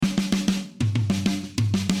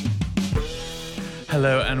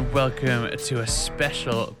Hello and welcome to a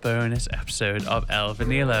special bonus episode of El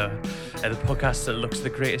Vinilo, the podcast that looks at the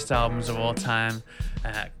greatest albums of all time,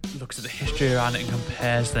 looks at the history around it and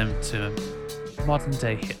compares them to modern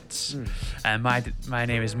day hits. My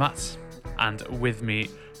name is Matt, and with me,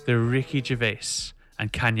 the Ricky Gervais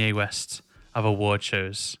and Kanye West of award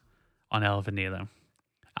shows on El Vinilo,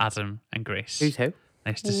 Adam and Grace. Who's who?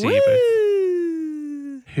 Nice to see you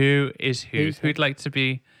both. Who is who? Who's Who'd like to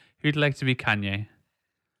be Kanye?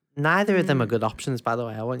 Neither of them are good options, by the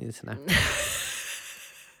way. I want you to know.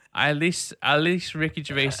 At least Ricky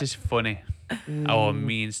Gervais is funny, or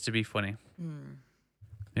means to be funny. You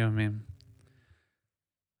know what I mean?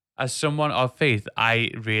 As someone of faith,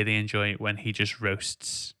 I really enjoy it when he just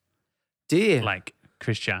roasts, Do you? like,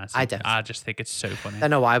 Christianity. I don't. I just think it's so funny. I don't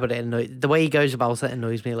know why, but the way he goes about it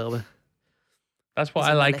annoys me a little bit. That's what He's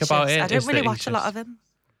I like malicious. about it. I don't is really that watch a lot of him.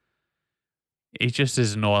 He just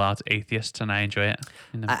is an all-out atheist, and I enjoy it.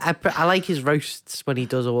 You know? I like his roasts when he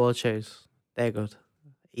does award shows. They're good.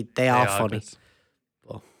 They are funny. good.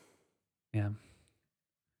 Well. Yeah.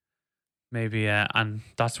 Maybe, and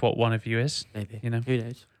that's what one of you is. Maybe. You know, Who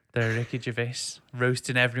knows? the Ricky Gervais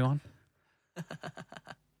roasting everyone.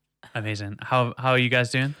 Amazing. How are you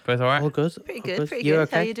guys doing? Both all right? All good. Pretty All good, pretty You good.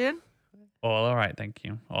 okay? How you doing? All right, thank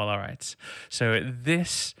you. All right. So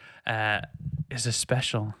this is a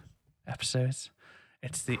special episode.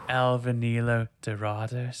 It's the El Vinilo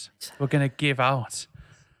Dorados. We're going to give out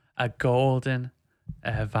a golden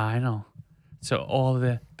vinyl to all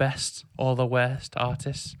the best, all the worst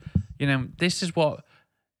artists. You know, this is what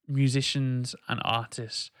musicians and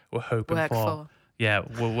artists were hoping Work for. Yeah,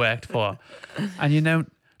 were worked for. And you know,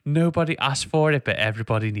 nobody asked for it, but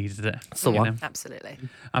everybody needed it. That's the you one. know? Absolutely.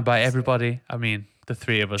 And by everybody, I mean the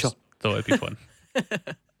three of us Sure. thought it'd be fun.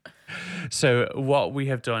 So what we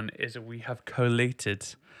have done is we have collated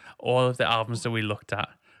all of the albums that we looked at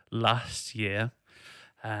last year,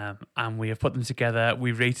 and we have put them together.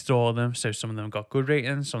 We rated all of them. So some of them got good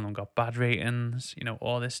ratings, some of them got bad ratings, you know,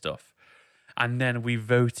 all this stuff. And then we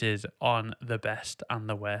voted on the best and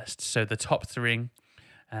the worst. So the top three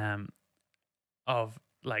of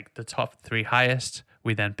like the top three highest,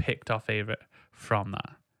 we then picked our favorite from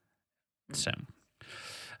that. So,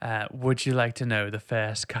 would you like to know the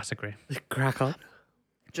first category? Crack on.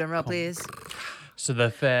 Drum roll, please. So the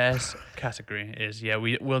first category is,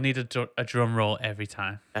 we'll need a drum roll every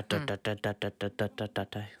time.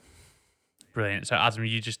 Brilliant. So Adam,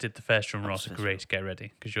 you just did the first drum roll, so great, get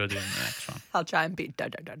ready, because you're doing the next one. I'll try and beat.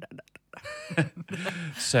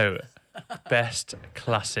 So, best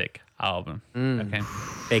classic album. Okay.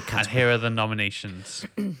 Big And cat. here are the nominations.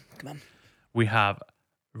 Come on. We have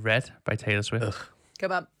Red by Taylor Swift,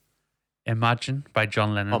 Come on. Imagine by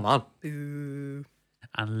John Lennon, Come on. Ooh.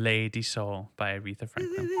 and Lady Soul by Aretha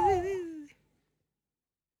Franklin.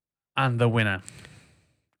 And the winner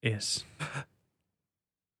is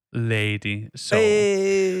Lady Soul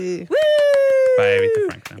Hey. by Aretha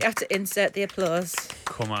Franklin. You have to insert the applause.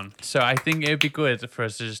 Come on. So I think it would be good for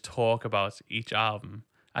us to just talk about each album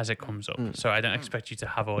as it comes up. So I don't expect you to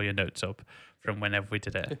have all your notes up from whenever we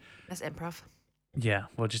did it. That's improv. Yeah,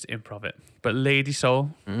 we'll just improv it. But Lady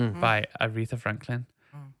Soul by Aretha Franklin.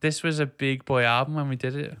 This was a big boy album when we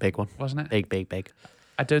did it, Big one. wasn't it? Big.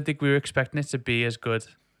 I don't think we were expecting it to be as good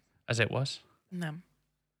as it was. No.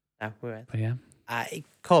 No, we're right. But yeah. It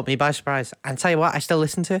caught me by surprise. And tell you what, I still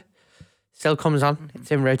listen to it. Still comes on.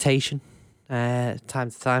 It's in rotation, time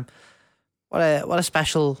to time. What a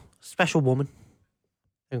special woman.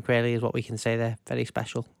 I think really is what we can say there. Very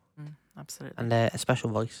special. Absolutely. And a special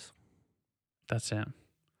voice. That's it.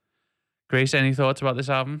 Grace, any thoughts about this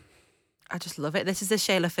album? I just love it. This is the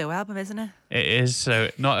Shayla Fu album, isn't it? It is. So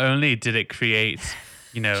not only did it create,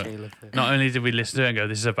 you know, not only did we listen to it and go,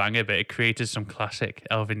 this is a banger, but it created some classic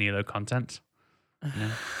El Vinilo content. You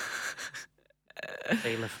know?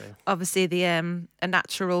 Obviously, the A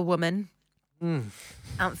Natural Woman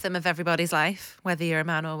anthem of everybody's life, whether you're a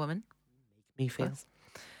man or a woman. Me feel.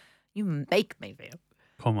 You make me feel.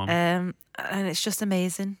 Come on. And it's just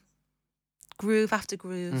amazing. Groove after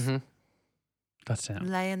groove. That's it.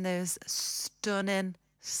 Laying those stunning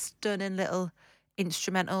little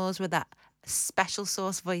instrumentals with that special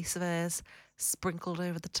sauce voice of hers sprinkled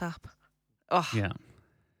over the top. Oh, Yeah.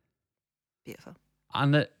 beautiful.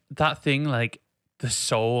 And that thing, like the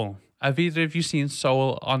Soul. Have either of you seen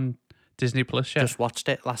Soul on Disney Plus yet? Just watched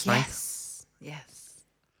it last night. Yes.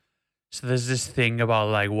 So there's this thing about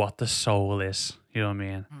like what the soul is. You know what I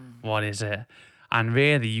mean? What is it? And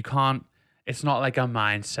really, you can't. It's not like a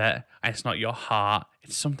mindset. And it's not your heart.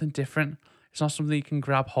 It's something different. It's not something you can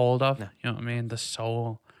grab hold of. No. You know what I mean? The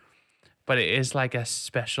soul. But it is like a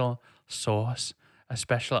special sauce a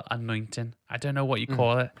special anointing. I don't know what you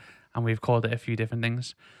call it, and we've called it a few different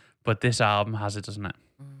things, but this album has it, doesn't it?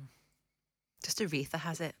 Just Aretha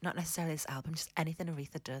has it, not necessarily this album, just anything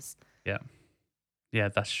Aretha does. Yeah. Yeah,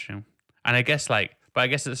 that's true. And I guess but I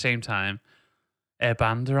guess at the same time, Air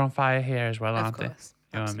Band are on fire here as well, aren't Of course.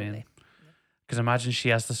 they? You know Absolutely. what I mean? Because imagine she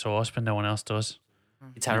has the sauce, but no one else does.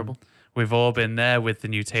 It's terrible. We've all been there with the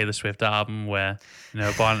new Taylor Swift album where,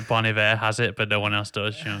 Bon Iver has it, but no one else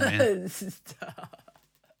does. You know what I mean?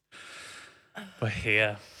 But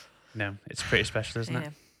here, it's pretty special, isn't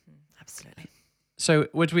it? Absolutely. So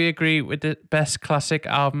would we agree with the best classic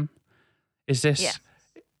album? Is this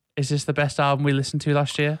the best album we listened to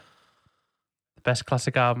last year? The best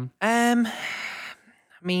classic album? I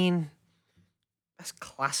mean, best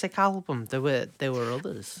classic album. There were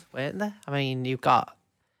others, weren't there? I mean, you've got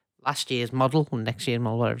last year's Model, or next year's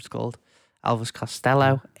Model, whatever it's called. Elvis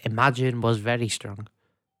Costello. Imagine was very strong.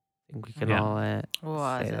 I think we can all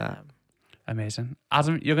say that. Amazing.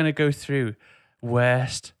 Adam, you're going to go through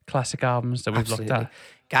worst classic albums that we've looked at.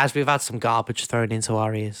 Guys, we've had some garbage thrown into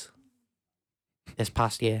our ears this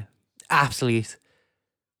past year. Absolute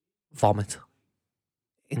vomit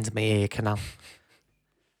into my ear canal.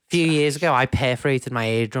 A few years ago, I perforated my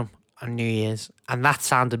eardrum on New Year's, and that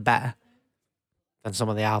sounded better than some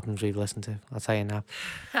of the albums we've listened to. I'll tell you now.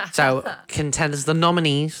 So, contenders, the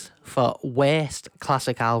nominees for worst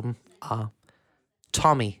classic album are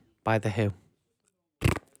Tommy by The Who,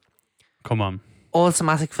 Come on.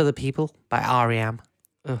 Automatic for the People by R.E.M.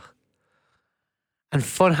 Ugh. And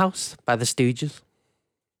Funhouse by The Stooges.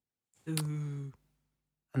 And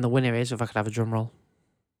the winner is, if I could have a drum roll,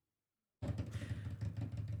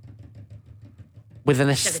 with an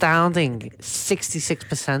astounding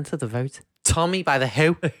 66% of the vote, Tommy by The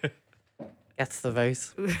Who gets the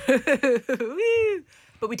vote.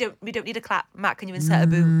 But we don't need a clap. Matt, can you insert a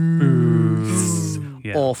boom?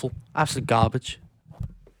 Yeah. Awful. Absolute garbage.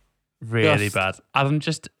 Really Just- bad. Adam,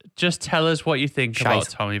 just tell us what you think Shite. about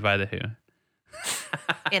Tommy by The Who.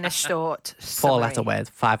 In a short 4-letter summary. word,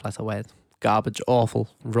 5-letter word. Garbage, awful,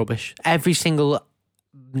 rubbish. Every single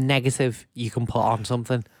negative you can put on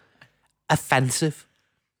something. Offensive.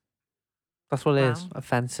 That's what it is. Wow.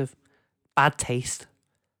 Offensive. Bad taste.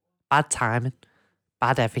 Bad timing.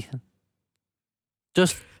 Bad everything.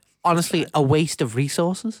 Just honestly a waste of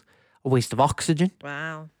resources. A waste of oxygen.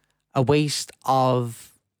 Wow. A waste of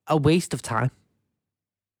time.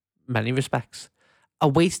 Many respects. A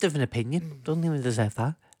waste of an opinion. Doesn't even deserve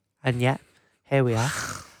that. And yet, here we are.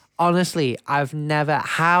 Honestly, I've never...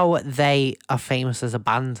 How they are famous as a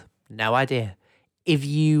band, no idea. If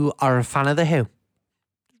you are a fan of The Who,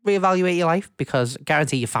 reevaluate your life, because I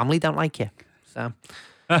guarantee your family don't like you. So,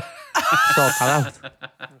 sort that out.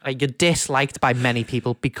 Like, you're disliked by many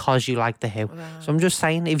people because you like The Who. Wow. So I'm just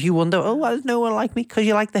saying, if you wonder, oh, why does no one like me? Because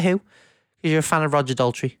you like The Who. Because you're a fan of Roger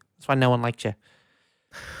Daltrey. That's why no one liked you.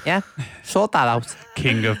 Yeah? Sort that out.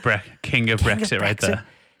 King of Brexit right there.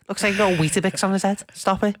 Looks like he's got a Weetabix on his head.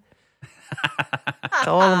 Stop it.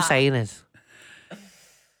 So all I'm saying is,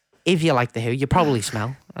 if you like The Who, you probably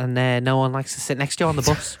smell, and no one likes to sit next to you on the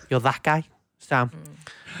bus. You're that guy. So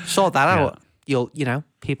sort that out. Your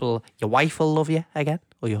wife will love you again,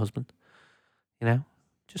 or your husband.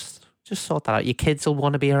 Just sort that out. Your kids will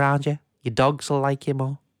want to be around you. Your dogs will like you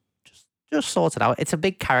more. Just sort it out. It's a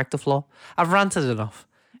big character flaw. I've ranted enough.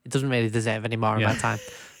 It doesn't really deserve any more of my time.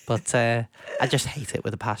 But I just hate it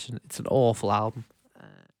with a passion. It's an awful album.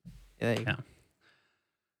 Yeah.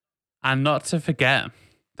 And not to forget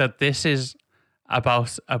that this is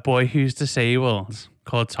about a boy who's disabled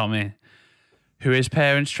called Tommy, who his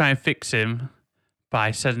parents try and fix him by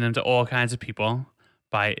sending him to all kinds of people,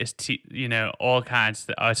 by his all kinds.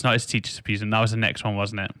 It's not his teachers abusing. That was the next one,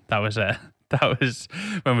 wasn't it? That was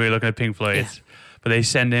when we were looking at Pink Floyd. Yeah. But they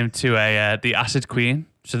send him to the Acid Queen.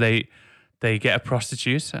 So they get a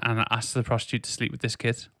prostitute and ask the prostitute to sleep with this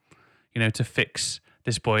kid, to fix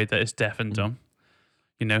this boy that is deaf and dumb.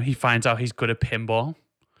 He finds out he's good at pinball.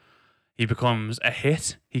 He becomes a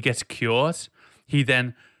hit. He gets cured. He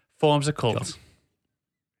then forms a cult.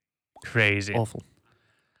 Crazy. Awful.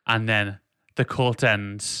 And then the cult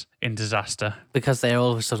ends in disaster. Because they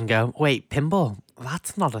all of a sudden go, wait, pinball?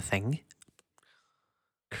 That's not a thing.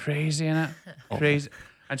 Crazy, innit? Crazy.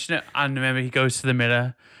 And and remember, he goes to the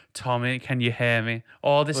mirror. Tommy, can you hear me?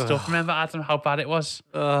 All this stuff. Remember, Adam, how bad it was?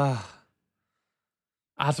 Adam,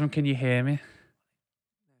 can you hear me?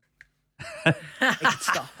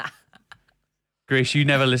 Stop. Grace, you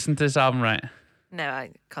never listened to this album, right? No,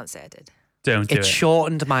 I can't say I did. Don't do it. It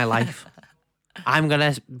shortened my life. I'm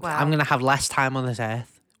gonna Wow. have less time on this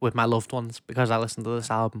earth with my loved ones because I listened to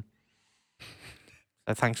this album.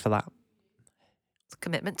 So thanks for that. It's a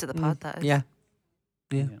commitment to the pod, that is. Yeah.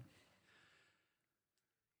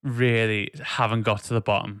 Really haven't got to the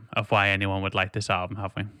bottom of why anyone would like this album,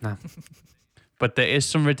 have we? No. But there is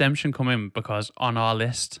some redemption coming because on our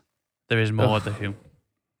list, there is more The Who.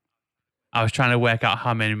 I was trying to work out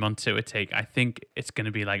how many months it would take. I think it's going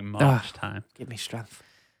to be like March time. Give me strength.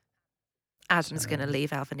 Adam's going to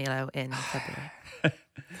leave Al Vinilo in February.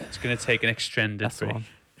 It's going to take an extended That's the break. one.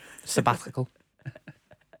 Sabbatical.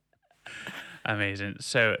 Amazing.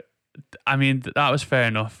 So, I mean, that was fair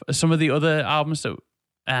enough. Some of the other albums that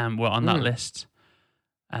were on that list.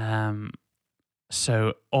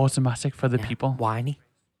 So, Automatic for the People. Whiny.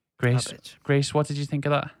 Grace, what did you think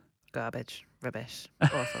of that? Garbage. Rubbish.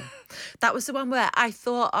 Awful. That was the one where I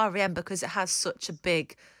thought REM, because it has such a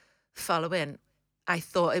big following, I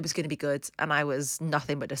thought it was going to be good, and I was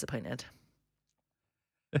nothing but disappointed.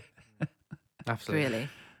 Absolutely. Really.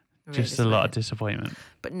 Just a lot of disappointment.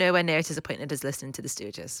 But nowhere near as disappointed as listening to the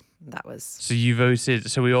Stooges. That was... So you voted,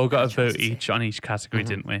 so we all got a vote Atrocity. each on each category,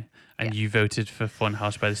 didn't we? And you voted for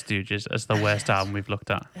Funhouse by the Stooges as the worst album we've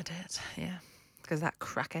looked at. I did, yeah. Because that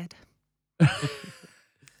crackhead.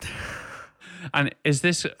 And is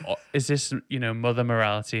this Mother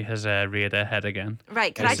Morality has reared her head again?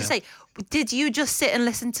 Right, can I just say, did you just sit and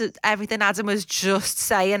listen to everything Adam was just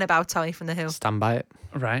saying about Tommy from the Who? Stand by it.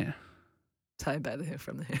 Right. Tommy by the Who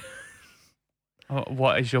from the Who.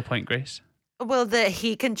 What is your point, Grace? Well, that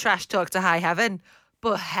he can trash talk to high heaven,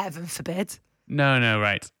 but heaven forbid. No,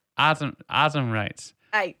 right. Adam right.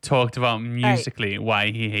 Hey, Talked about musically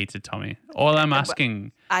why he hated Tommy. All I'm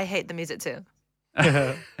asking... I hate the music too.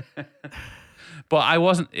 But it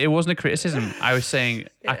wasn't a criticism. I was saying,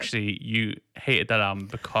 actually, you hated that album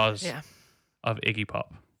because of Iggy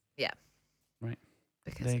Pop. Yeah. Right.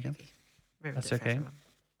 Because There you go. Ruined That's it for okay. everyone.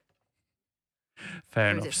 Fair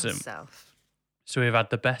Ruined enough. it for himself. So we've had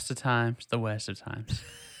the best of times, the worst of times.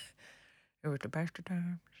 Ruined the best of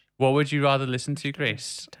times. What would you rather listen to,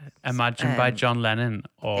 Grace? Imagine by John Lennon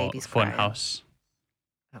or Babies Crying. Funhouse?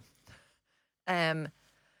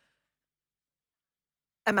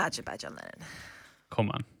 Imagine by John Lennon. Come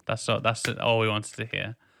on. That's all we wanted to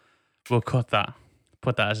hear. We'll cut that.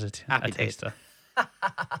 Put that as a Happy days. taster.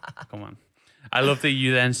 Come on. I love that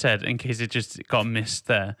you then said, in case it just got missed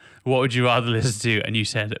there, what would you rather listen to? And you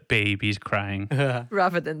said, Babies Crying.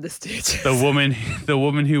 Rather than the Stooges. The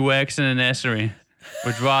woman who works in a nursery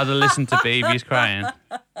would rather listen to Babies Crying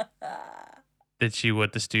than she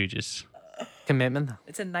would the Stooges. Commitment.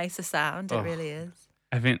 It's a nicer sound. It really is.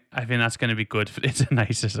 I think that's going to be good. It's a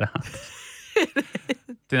nicer sound. I think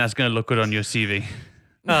that's going to look good on your CV.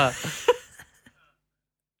 It's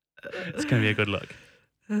going to be a good look.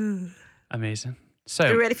 Amazing. So,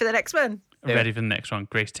 Are you ready for the next one? ready for the next one.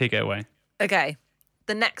 Grace, take it away. Okay.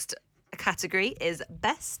 The next category is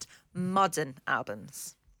Best Modern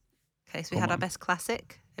Albums. Okay, so we had our Best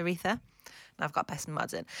Classic, Aretha, and I've got Best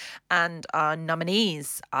Modern. And our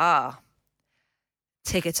nominees are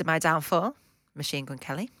Ticket to My Downfall, Machine Gun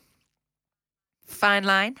Kelly, Fine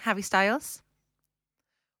Line, Harry Styles,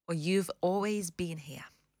 or You've Always Been Here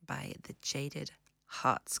by the Jaded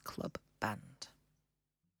Hearts Club Band.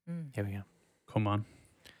 Here we go. Come on.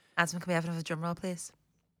 Adam, can we have another drum roll, please?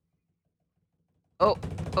 And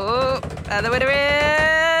the winner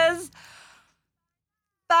is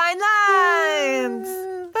Fine Lines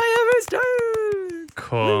by Harry Styles.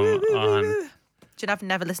 Come on. Do you know I've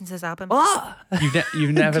never listened to this album? What?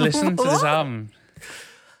 You've never listened to this album?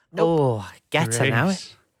 Oh, get to know it.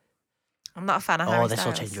 Grace. I'm not a fan of Harry This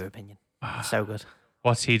will Styles. change your opinion. So good.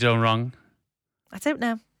 What's he done wrong? I don't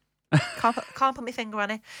know. Can't put my finger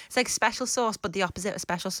on it. It's like Special Sauce, but the opposite of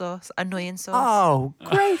Special Sauce. Annoying sauce. Oh,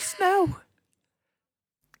 Grace, no.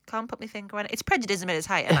 Can't put my finger on it. It's prejudice at its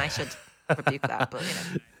height, and I should rebuke that. But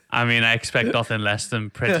I mean, I expect nothing less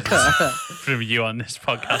than prejudice from you on this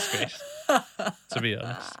podcast, Grace. To be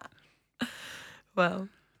honest. Well,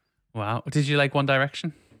 Wow. Did you like One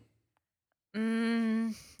Direction?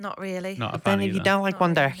 not really. Not a But fan then if you either. don't like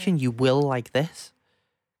One Direction, you will like this.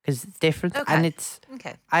 Because it's different. Okay. And it's,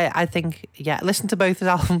 Okay. I think, listen to both his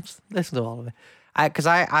albums. Listen to all of it. Because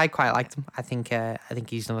I quite liked him. I think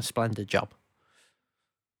he's done a splendid job.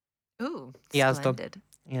 Ooh, He has done. splendid.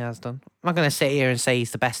 He has done. I'm not going to sit here and say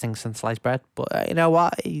he's the best thing since sliced bread, but you know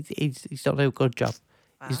what? He's done a good job.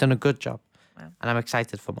 Wow. He's done a good job. Wow. And I'm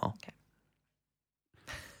excited for more.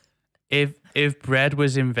 If bread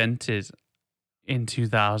was invented in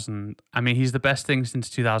 2000, I mean, he's the best thing since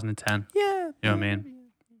 2010. Yeah. You know what I mean?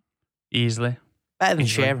 Easily. Better than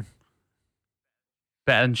Easily. Sharon.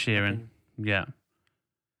 Better than Sheeran. Yeah.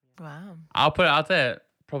 Wow. I'll put it out there.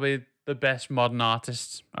 Probably the best modern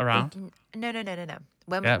artists around. No.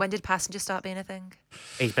 When Yeah. when did Passenger start being a thing?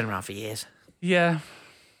 He's been around for years. Yeah.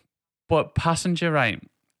 But Passenger, right,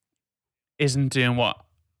 isn't doing what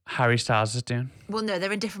Harry Styles is doing. Well, no,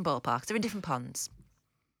 they're in different ballparks. They're in different ponds.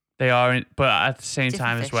 They are, but at the same Different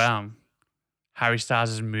time as fish. well, Harry Styles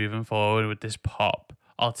is moving forward with this pop,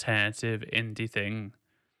 alternative, indie thing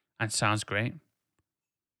and sounds great.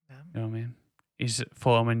 Yeah. You know what I mean? He's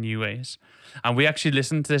forming new ways. And we actually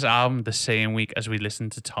listened to this album the same week as we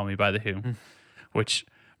listened to Tommy by The Who, which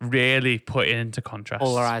really put it into contrast.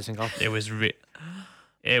 Polarizing off. It was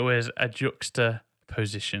it was a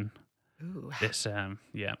juxtaposition. Ooh. This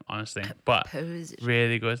yeah, honestly. But Pose.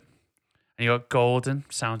 really good. And you got Golden,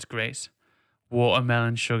 sounds great.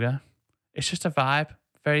 Watermelon Sugar. It's just a vibe.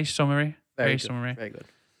 Very summery. Very good. summery. Very good.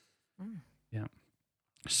 Yeah.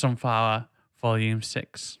 Sunflower Volume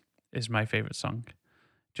 6 is my favourite song.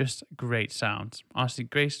 Just great sound. Honestly,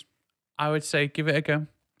 Grace, I would say give it a go.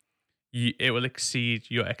 It will exceed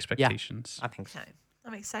your expectations. I think so. Okay.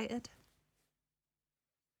 I'm excited.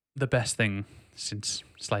 The best thing since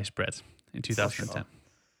sliced bread in 2010.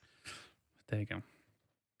 sure. There you go.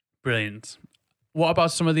 Brilliant. What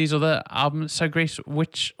about some of these other albums? So, Grace,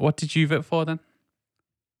 what did you vote for then?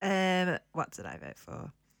 What did I vote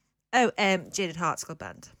for? Oh, Jaded Hearts Club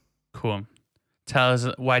Band. Cool. Tell us,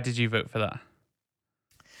 why did you vote for that?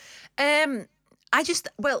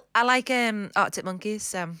 I like Arctic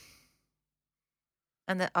Monkeys.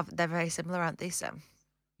 And they're very similar, aren't they? So.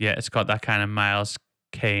 Yeah, it's got that kind of Miles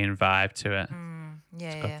Kane vibe to it. Yeah,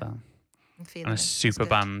 It's got that. I'm feeling And a it. That's super good.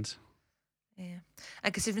 band. Yeah.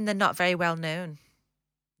 And considering they're not very well known,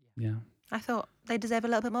 Yeah. I thought they deserve a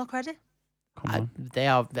little bit more credit. Come on. They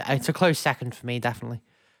are. It's a close second for me, definitely.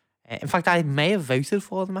 In fact, I may have voted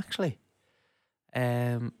for them actually,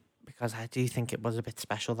 because I do think it was a bit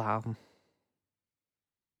special, that album.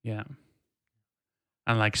 Yeah.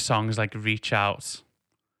 And like songs like Reach Out,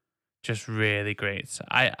 just really great.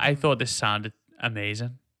 I thought this sounded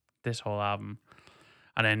amazing, this whole album.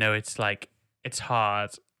 And I know it's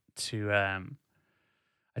hard to, I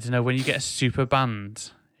don't know, when you get a super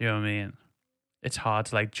band, you know what I mean? It's hard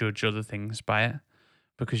to like judge other things by it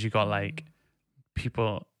because you got like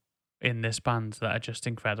people in this band that are just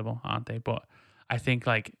incredible, aren't they? But I think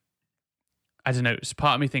like, I don't know,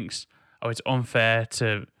 part of me thinks, oh, it's unfair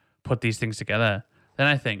to put these things together. Then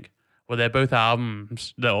I think, well, they're both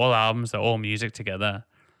albums, they're all music together.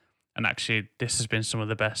 And actually, this has been some of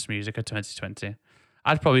the best music of 2020.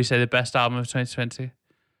 I'd probably say the best album of 2020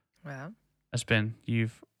 Well, has been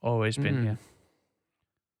You've Always Been Here.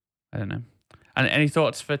 I don't know. And any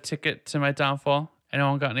thoughts for Ticket to My Downfall?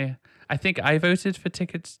 Anyone got any? I think I voted for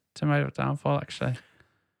Tickets to My Downfall, actually.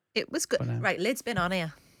 it was good. But, Right, Lid's been on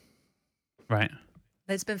here. Right.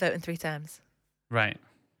 Lid's been voting 3 times. Right.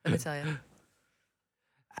 Let me tell you.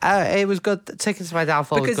 It was good. Tickets to My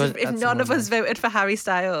Downfall was Because good. if That's none the of one. us voted for Harry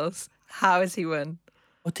Styles, how has he won?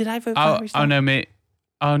 Oh, did I vote for Harry Oh Styles? no, mate.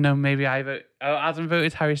 Oh no, maybe I vote. Oh, Adam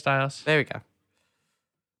voted Harry Styles. There we go.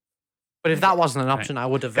 But if that wasn't an option, I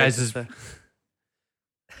would have voted Guys, for.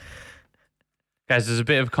 Guys, there's a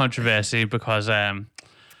bit of controversy because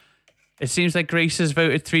it seems like Grace has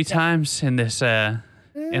voted 3 times in this in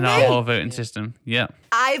our whole voting system. Yeah.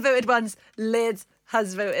 I voted once. Lid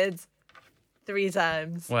has voted 3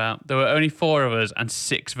 times. Well, there were only 4 of us and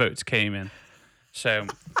 6 votes came in. So,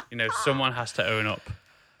 someone has to own up.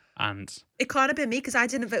 And It can't have been me because I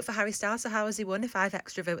didn't vote for Harry Styles. So how has he won if I've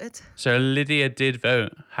extra voted? so Lydia did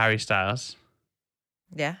vote Harry Styles.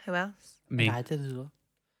 Yeah, who else? Me. I did as well.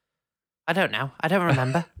 I don't know. I don't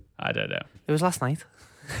remember. I don't know. It was last night.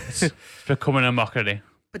 It's becoming a mockery.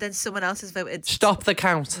 But then someone else has voted Stop the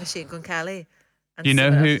count. Machine Gun Kelly. And Do you know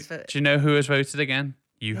someone who? else has voted- Do you know who has voted again?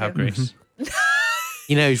 You have, Who? Grace.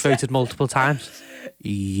 You know who's voted multiple times?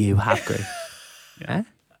 You have, Grace. Yeah.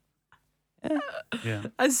 Yeah.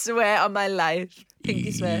 I swear on my life.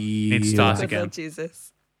 Pinky swear. Need to start Good again. Lord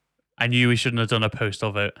Jesus. I knew we shouldn't have done a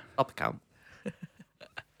postal vote. Stop the count.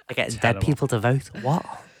 I get dead Terrible. people to vote. What?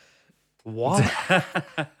 What?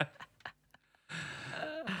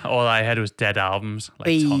 All I had was dead albums, like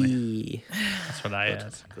Tommy. Bee. That's what I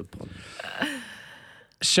had. Good point.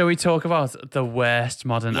 Shall we talk about the worst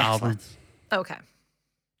modern Yes, album? let's. Okay.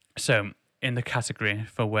 So, in the category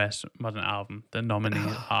for worst modern album, the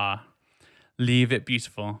nominees are Leave It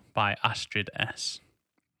Beautiful by Astrid S,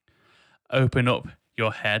 Open Up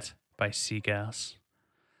Your Head by Seagirls,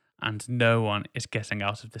 and No One Is Getting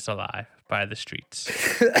Out of This Alive by The Streets.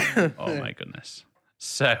 Oh my goodness.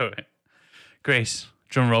 So, Grace,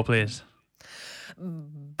 drum roll please.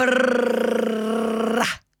 Brrrr.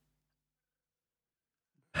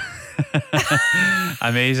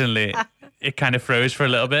 Amazingly, it kind of froze for a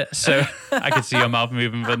little bit, so I could see your mouth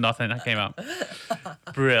moving, but nothing that came out.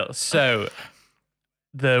 Brill. So,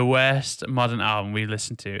 the worst modern album we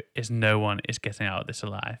listened to is "No One Is Getting Out of This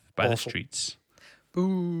Alive" by The Awful. Streets.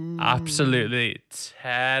 Boo. Absolutely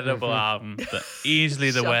terrible album.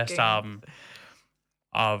 Easily the worst Shocking. album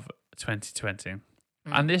of 2020.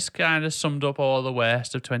 And this kind of summed up all the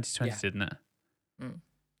worst of 2020, Yeah. didn't it?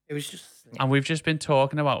 It was just And we've just been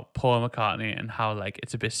talking about Paul McCartney and how like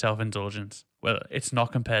it's a bit self-indulgent. Well, it's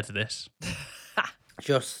not compared to this.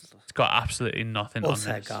 just It's got absolutely nothing on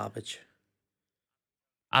utter this. garbage.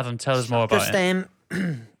 Adam, tell us more about Just it.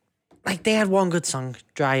 like they had one good song,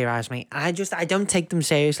 "Dry Your Eyes, Mate," and I don't take them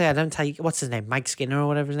seriously. I don't take what's his name, Mike Skinner or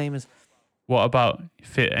whatever his name is. What about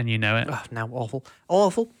Fit and You Know It? Oh, no,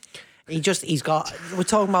 awful. He's got. We're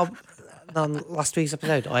talking about on last week's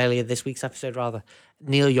episode, or earlier this week's episode rather.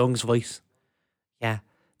 Neil Young's voice. Yeah,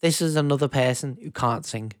 this is another person who can't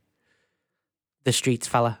sing. The Streets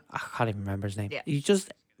fella, I can't even remember his name. Yeah. You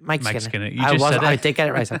just Mike Skinner. Skinner. You just said I it. did get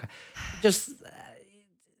it right. Okay. Just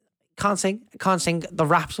can't sing. The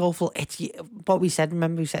rap's awful. It's what we said.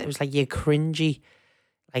 Remember, we said it was like your cringy,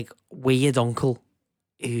 like weird uncle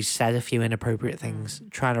who said a few inappropriate things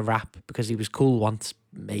trying to rap because he was cool once,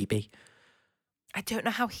 maybe. I don't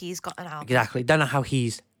know how he's got an album. Exactly. Don't know how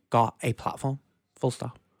he's got a platform. Full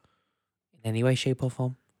stop. In any way, shape, or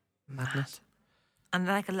form. Madness. And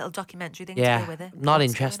like a little documentary thing to Yeah. go with it. Not What's going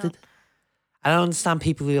interested. I don't understand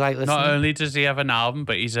people who like listening. Not only does he have an album,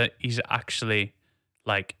 but he's actually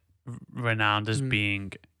like renowned as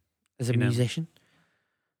being as a you know, musician.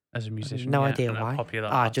 as a musician. No yeah, idea and a why. popular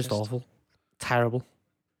Just artist. awful. Terrible.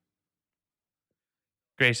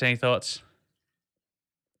 Grace, any thoughts?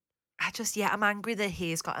 I'm angry that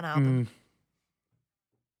he's got an album.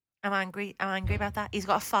 I'm angry about that. He's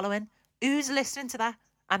got a following. Who's listening to that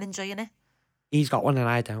and enjoying it? He's got one and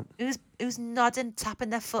I don't. Who's nodding, tapping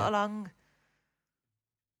their foot along?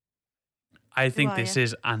 I think are this you?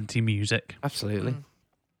 is anti-music. Absolutely.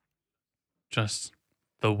 Just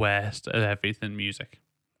the worst of everything music.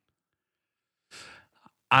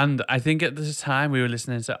 And I think at the time we were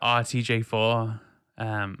listening to RTJ4,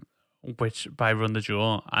 which by Run the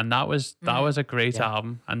Jewel, and that was a great Yeah.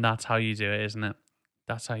 album, and that's how you do it, isn't it?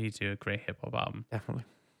 That's how you do a great hip hop album, Definitely.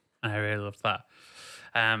 and I really loved that.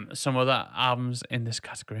 Some other albums in this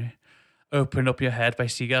category, "Open Up Your Head" by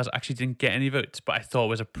Seagulls actually didn't get any votes, but I thought it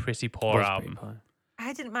was a pretty poor Was album. pretty poor.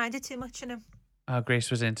 I didn't mind it too much, you know. Grace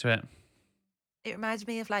was into it. It reminds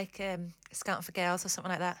me of like Scouting for Girls or something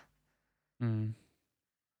like that. Mm.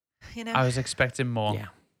 You know. I was expecting more. Yeah.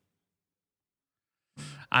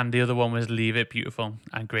 And the other one was "Leave It Beautiful."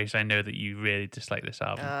 And Grace, I know that you really dislike this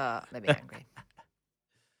album. Made me angry.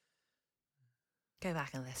 Go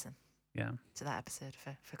back and listen Yeah, to that episode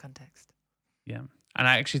for context. yeah. And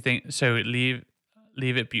I actually think so. Leave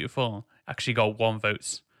It Beautiful actually got 1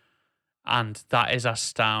 vote, and that is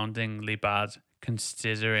astoundingly bad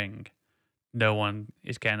considering No One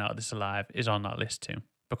Is Getting Out of This Alive is on that list too,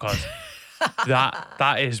 because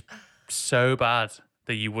that is so bad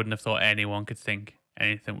that you wouldn't have thought anyone could think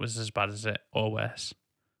anything was as bad as it or worse.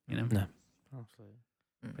 You know. No. Absolutely.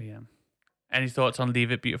 But yeah. Any thoughts on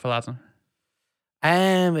 "Leave It Beautiful," Adam?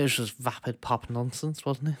 It was just vapid pop nonsense,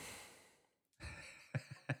 wasn't it?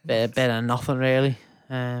 bit of nothing really.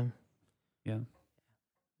 Yeah.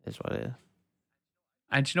 Is what it is.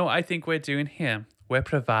 And do you know what I think we're doing here? We're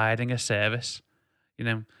providing a service. You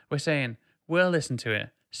know, we're saying we'll listen to it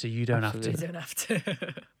so you don't have to. Absolutely. You don't have to.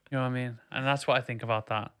 You know what I mean? And that's what I think about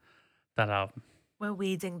that album. We're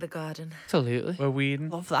weeding the garden. Absolutely. We're weeding.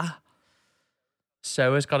 Love that.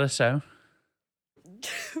 Sower's got a sow.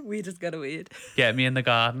 We just got to weed. Get me in the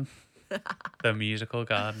garden. The musical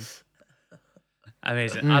garden.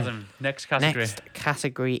 Amazing. Adam, next category. Next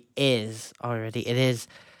category is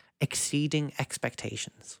exceeding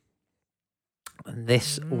expectations. And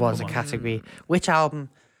this was a Come on. category. Which album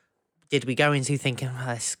did we go into thinking,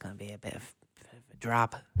 this is going to be a bit of a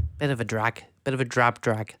drab, bit of a drag.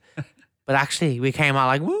 But actually, we came out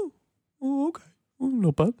like, woo, oh, okay. Oh,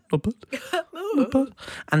 not bad.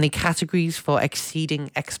 And the categories for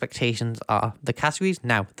exceeding expectations are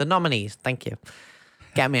the nominees. Thank you.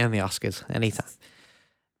 Get me on the Oscars anytime.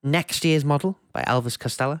 Next Year's Model by Elvis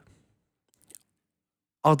Costello.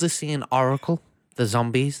 Odyssey and Oracle, The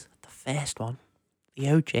Zombies, the first one, the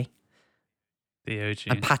OG. The OG.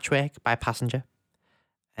 And Patchwork by Passenger.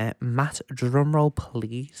 Matt, drumroll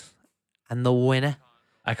please. And the winner.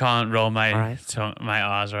 I can't roll my Alright. my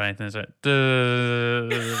R's or anything. It's like,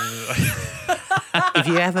 If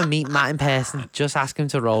you ever meet Matt in person, just ask him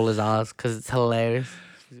to roll his R's because it's hilarious.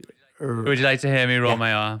 would you like to hear me roll Yeah.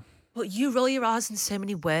 my R? But you roll your R's in so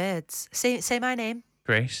many words. Say my name.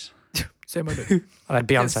 Grace. Say my name. Like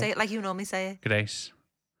No, Beyonce. say it like you normally say it. Grace.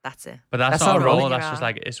 That's it. But that's That's not not a a roll. roll. That's just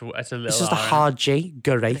like it's a little. It's just a R in it. hard G.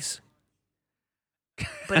 Grace.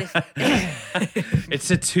 But if It's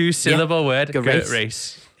a 2-syllable word. Grace.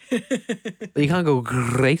 Grace. But you can't go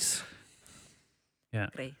Grace. Yeah.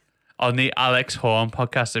 Grace. On the Alex Horn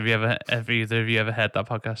podcast, have either of you ever heard that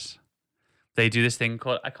podcast? They do this thing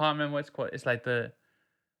called, I can't remember what it's called. It's like the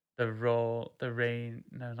Rolls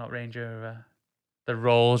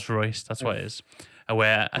Royce. That's what it is.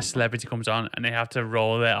 Where a celebrity comes on and they have to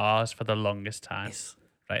roll their R's for the longest time. Yes.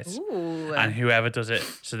 Right. Ooh. And whoever does it,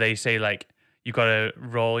 so they say like, you got to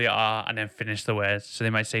roll your R and then finish the words. So they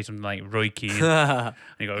might say something like Roy Keane. And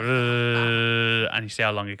you go, and you see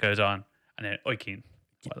how long it goes on. And then Oi Keane.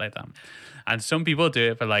 Like that. And some people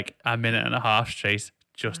do it for like a minute and a half straight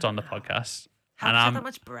just on the podcast. How and do you have that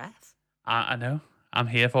much breath? I know. I'm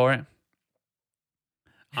here for it.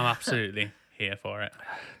 I'm absolutely here for it.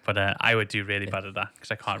 But I would do really bad at that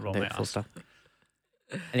because I can't roll my Full R's. stop.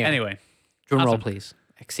 Anyway. Drum roll, Adam. please.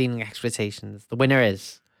 Exceeding expectations. The winner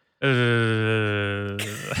is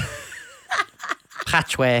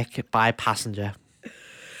Patchwork by Passenger.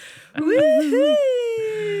 Woohoo!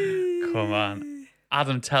 Come on.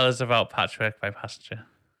 Adam, tell us about Patchwork by Passenger.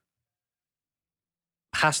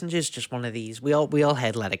 Passenger's just one of these. We all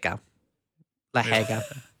heard Let It Go. Let Hair Go.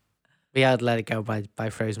 We heard Let It Go by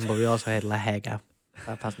Frozen, but we also heard Let Hair Go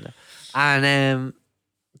by Passenger. And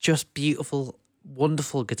just beautiful,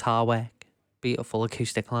 wonderful guitar work, beautiful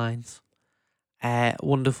acoustic lines,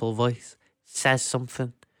 wonderful voice, says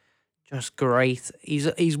something, just great.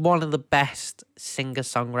 He's one of the best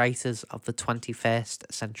singer-songwriters of the 21st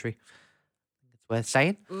century. It's worth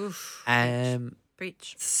saying. Oof.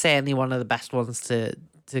 Preach. Certainly one of the best ones to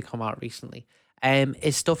come out recently.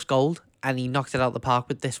 His stuff's gold, and he knocked it out of the park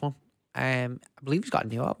with this one. I believe he's got a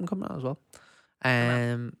new album coming out as well.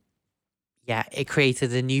 Yeah, it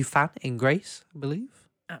created a new fan in Grace, I believe.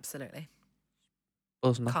 Absolutely.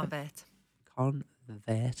 Wasn't that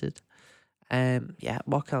converted? Yeah,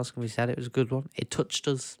 what else can we say? It was a good one. It touched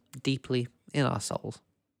us deeply in our souls.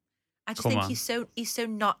 I just Come think on. he's so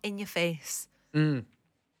not in your face.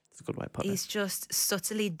 It's a good way to put it. He's just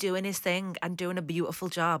subtly doing his thing and doing a beautiful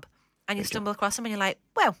job. And you stumble across him and you're like,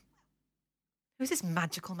 well, who's this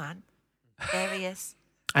magical man? There he is.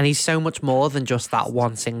 And he's so much more than just that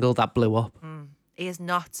one single that blew up. He is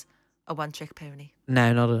not a one-trick pony.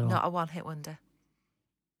 No, not at all. Not a one-hit wonder.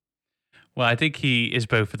 Well, I think he is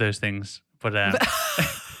both of those things. But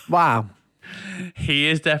Wow. he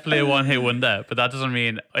is definitely a one-hit wonder. But that doesn't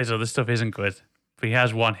mean his other stuff isn't good. But he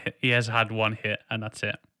has one hit. He has had one hit, and that's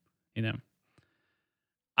it. You know.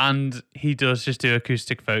 And he does just do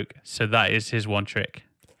acoustic folk, so that is his one trick.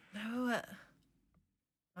 No.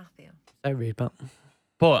 Matthew. So rude, but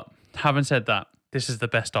But having said that, this is the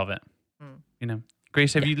best of it. You know,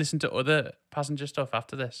 Grace, have you listened to other Passenger stuff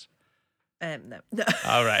after this? No.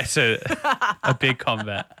 All right, so a big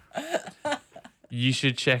convert. You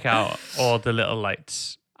should check out All the Little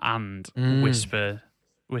Lights and Whispers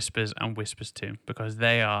and Whispers too, because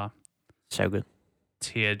they are so good.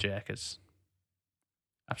 tear jerkers.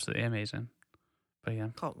 Absolutely amazing. But yeah.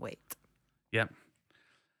 Can't wait. Yep.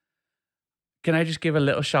 Can I just give a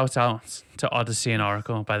little shout out to Odyssey and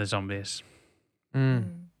Oracle by the Zombies?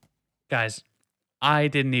 Guys, I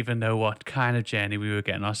didn't even know what kind of journey we were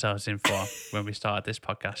getting ourselves in for when we started this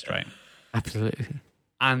podcast, right? Absolutely.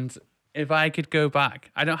 And if I could go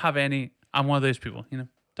back, I'm one of those people, you know,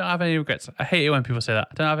 don't have any regrets. I hate it when people say that.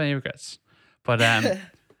 I don't have any regrets. But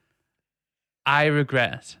I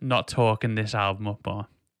regret not talking this album up more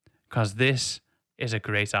because this is a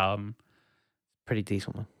great album. Pretty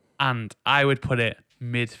decent one. And I would put it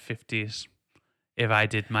mid-50s if I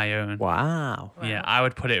did my own. Wow. Yeah, I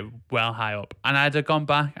would put it well high up. And I'd have gone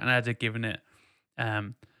back and I'd have given it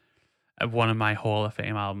one of my Hall of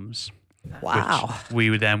Fame albums. Wow. Which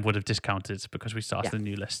we would have discounted because we started a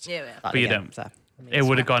new list. Yeah. But you don't. So, It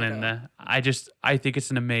would have gone swept in it there. I think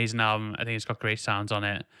it's an amazing album. I think it's got great sounds on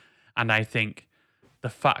it. And I think the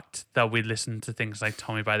fact that we listened to things like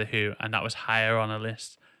Tommy by the Who and that was higher on a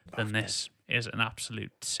list than this is an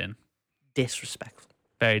absolute sin. disrespectful.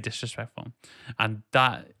 Very disrespectful. And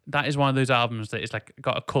that is one of those albums that is like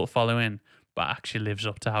got a cult following, but actually lives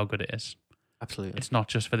up to how good it is. Absolutely. It's not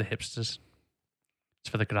just for the hipsters. It's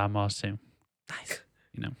for the grandmas too. Nice.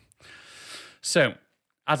 You know. So,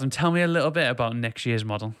 Adam, tell me a little bit about next year's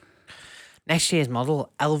model. Next year's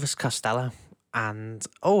model, Elvis Costello. And,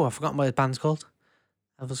 I've forgotten what his band's called.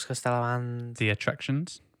 Elvis Costello and The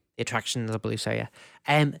Attractions. The Attractions, I believe so, yeah.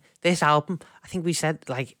 This album, I think we said,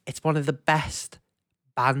 like, it's one of the best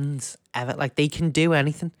bands ever. Like, they can do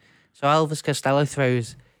anything. So Elvis Costello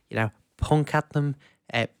throws, punk at them,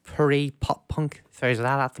 pop punk, throws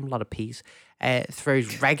that at them, a lot of peas, throws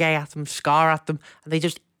reggae at them, ska at them, and they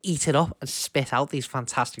just eat it up and spit out these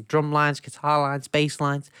fantastic drum lines, guitar lines, bass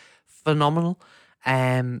lines. Phenomenal.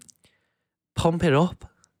 Pump It Up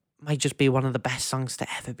might just be one of the best songs to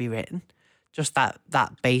ever be written. Just that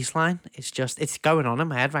bass line, it's going on in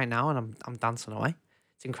my head right now, and I'm dancing away.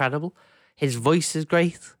 It's incredible. His voice is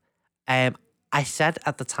great. I said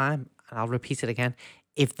at the time, and I'll repeat it again,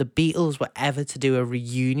 if the Beatles were ever to do a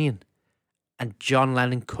reunion and John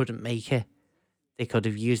Lennon couldn't make it, they could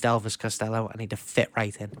have used Elvis Costello and he'd have fit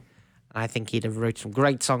right in. And I think he'd have wrote some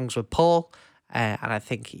great songs with Paul, and I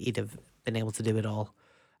think he'd have been able to do it all.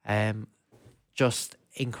 Just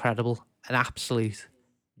incredible. An absolute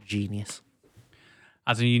genius.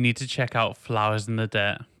 As in, you need to check out Flowers in the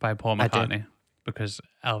Dirt by Paul McCartney, because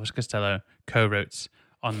Elvis Costello co-wrote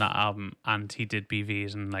on that album, and he did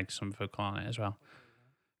BVs and like some vocal on it as well.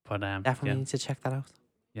 But Definitely need to check that out.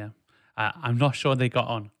 Yeah. I'm not sure they got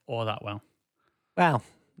on all that well. Well,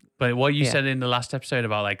 but what you said in the last episode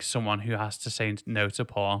about like someone who has to say no to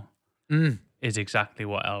Paul is exactly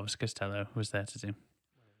what Elvis Costello was there to do.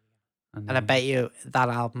 And I bet you that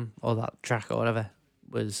album or that track or whatever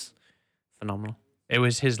was phenomenal. It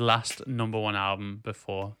was his last number one album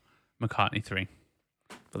before McCartney 3.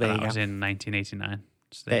 But there you go. That was in 1989.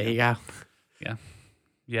 So there you go. Yeah.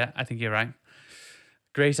 Yeah, I think you're right.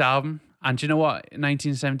 Great album. And do you know what? In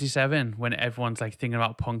 1977, when everyone's like thinking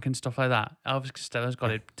about punk and stuff like that, Elvis Costello's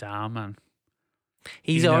got it down, man.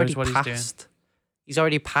 He's already passed. He's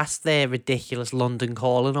already passed the ridiculous London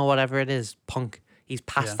Calling or whatever it is, punk. He's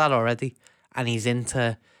past that already, and he's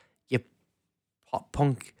into your pop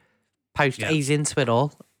punk post. Yeah. He's into it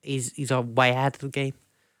all. He's way ahead of the game.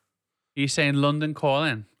 Are you saying London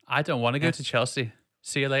Calling? I don't want to go to Chelsea.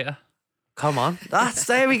 See you later. Come on.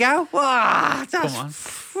 There we go. Wow, come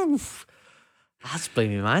on. That's blew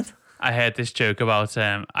my mind. I heard this joke about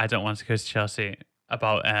I don't want to go to Chelsea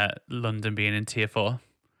about London being in tier 4.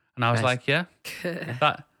 And I was like, yeah.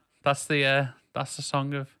 that's the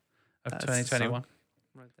song of 2021.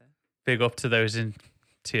 Right there. Big up to those in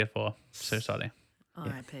tier 4. So sorry.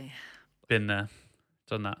 R.I.P. Been there,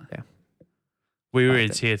 done that. Yeah. We were in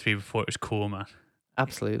tier 3 before it was cool, man.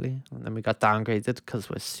 Absolutely. And then we got downgraded because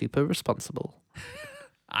we're super responsible.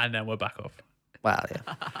 And then we're back up. Well,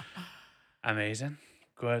 yeah. Amazing.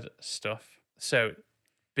 Good stuff. So,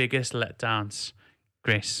 biggest letdowns.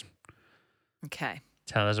 Grace. Okay.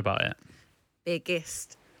 Tell us about it.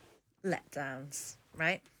 Biggest letdowns,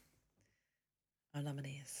 right? Our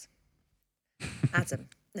nominees. Adam.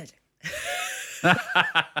 No,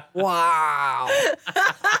 wow.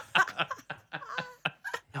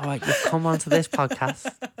 All right, you've come onto this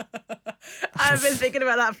podcast. I've been thinking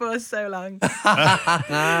about that for so long.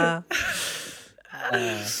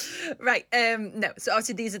 Right. No. So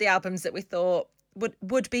obviously these are the albums that we thought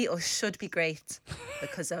would be or should be great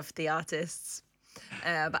because of the artists.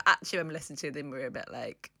 But actually, when we listened to them, we were a bit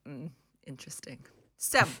like, interesting.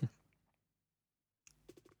 So,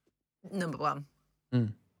 number 1,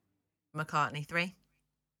 McCartney 3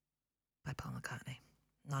 by Paul McCartney,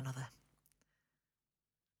 none other.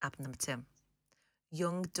 Album number 2,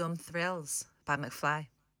 Young Dumb Thrills by McFly.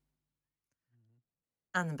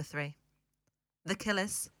 And number 3, The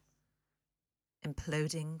Killers,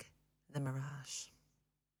 Imploding the Mirage.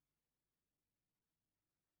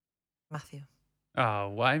 Matthew. Oh,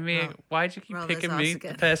 why me? Why do you keep picking me,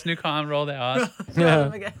 the person who can't roll their R's? Roll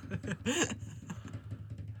them again.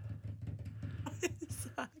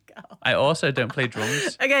 I also don't play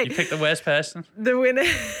drums. Okay. You picked the worst person. The winner.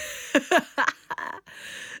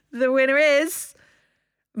 The winner is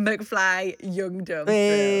McFly, Young Dumb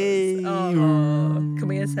Thrills. Oh, can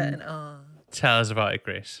we insert an oh? Tell us about it,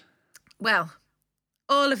 Grace. Well,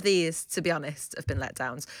 all of these, to be honest, have been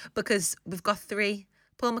letdowns because we've got 3: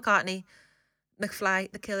 Paul McCartney,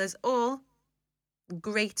 McFly, The Killers, all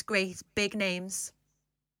great big names.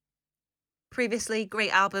 Previously,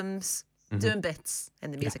 great albums, doing bits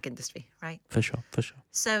in the music industry, right? For sure.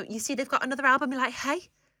 So you see they've got another album, you're like, hey,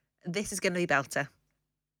 this is going to be belter.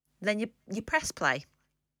 Then you press play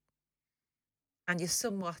and you're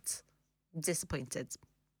somewhat disappointed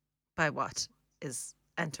by what is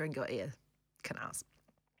entering your ear canals.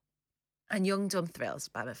 And Young Dumb Thrills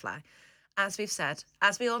by McFly. As we've said,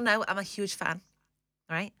 as we all know, I'm a huge fan,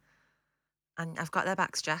 right? And I've got their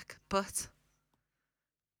backs, Jack, but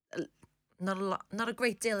not a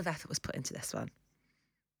great deal of effort was put into this one,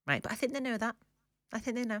 right? But I think they know that. I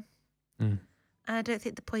think they know. And I don't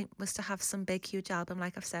think the point was to have some big, huge album,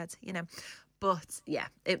 like I've said, But yeah,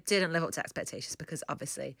 it didn't live up to expectations because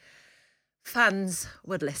obviously fans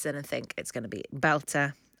would listen and think it's going to be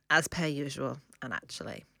belter as per usual, and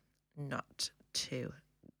actually not too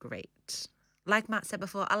great. Like Matt said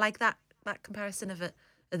before, I like that comparison of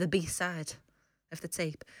the B-side of the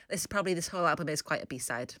tape. This whole album is quite a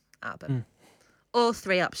B-side album. All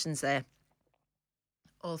three options there.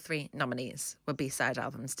 All three nominees were B-side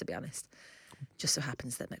albums, to be honest. Just so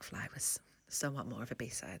happens that McFly was somewhat more of a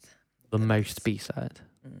B-side. The most B-side.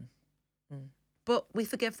 But we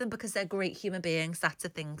forgive them because they're great human beings. That's a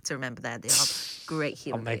thing to remember there. They are great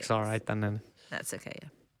human beings. Makes all right then. That's okay, yeah.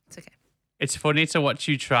 It's okay. It's funny to watch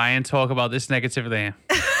you try and talk about this negatively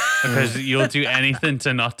because you'll do anything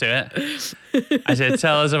to not do it. I said,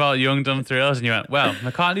 tell us about Young Dumb Thrills, and you went, well,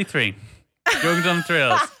 McCartney 3, Young Dumb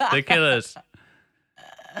Thrills, The Killers.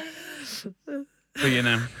 But you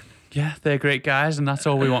know, yeah, they're great guys, and that's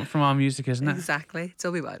all we want from our music, isn't it? Exactly. It's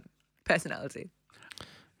all we want. Personality.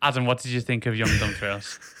 Adam, what did you think of Young Dumb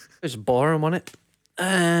Thrills? It was boring, wasn't it?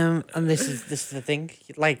 And this is the thing.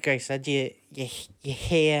 Like I said, you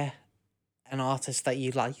hear an artist that you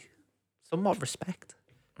like, somewhat respect,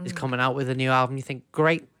 is coming out with a new album. You think,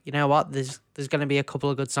 great, you know what? There's going to be a couple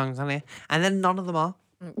of good songs on here, and then none of them are.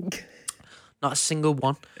 Not a single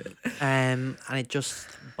one. And it just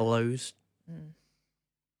blows.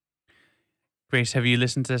 Grace, have you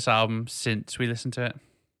listened to this album since we listened to it?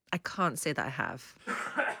 I can't say that I have.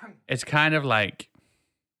 It's kind of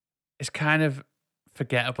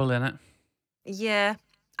forgettable, innit? Yeah.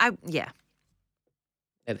 It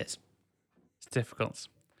is. It's difficult.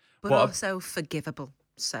 But also forgivable.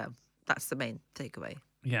 So that's the main takeaway.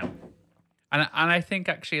 Yeah. And I think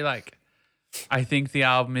actually, I think the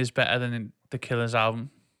album is better than the Killers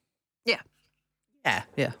album. Yeah.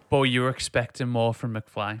 Yeah. But you were expecting more from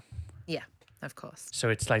McFly. Yeah, of course. So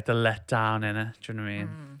it's like the letdown, innit? Do you know what I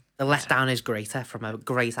mean? The letdown is greater from a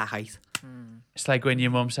greater height. It's like when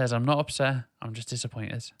your mum says, I'm not upset, I'm just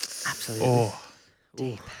disappointed. Absolutely. Oh,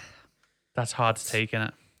 Deep. that's hard to take,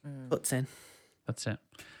 innit? Puts in. That's it.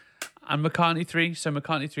 And McCartney 3. So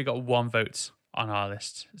McCartney 3 got 1 vote on our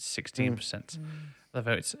list. 16% of the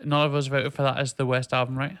votes. None of us voted for that as the worst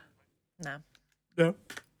album, right? No. No.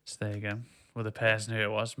 So there you go. Well, the person who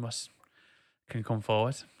it was can come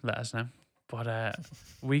forward, let us know. But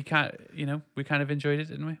we kind of enjoyed it,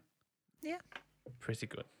 didn't we? Yeah. Pretty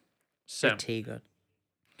good. So Pretty good.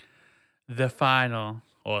 the final,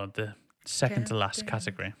 or the second to last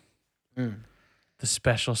category, the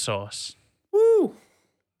special sauce. Woo!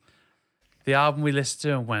 The album we listened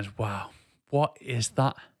to and went, wow, what is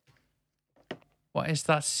that? What is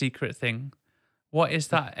that secret thing? What is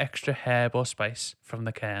that extra herb or spice from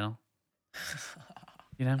the kernel?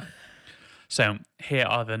 You know? So here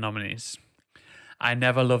are the nominees. I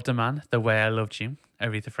Never Loved a Man the Way I Loved You,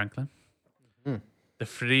 Aretha Franklin. The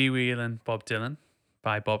Freewheelin' Bob Dylan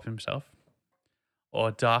by Bob himself. Or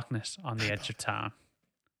Darkness on the Edge of Town,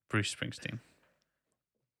 Bruce Springsteen.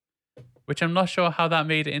 Which I'm not sure how that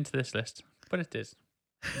made it into this list, but it did.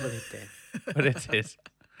 But it did. But it did.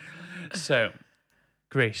 So,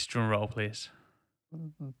 Grace, drum roll, please.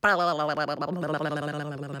 That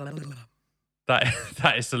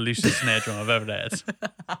is the loosest snare drum I've ever heard.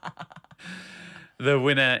 The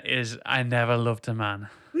winner is I Never Loved a Man.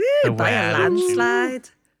 Woo, by a landslide.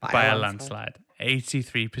 By a landslide.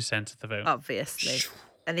 83% of the vote. Obviously.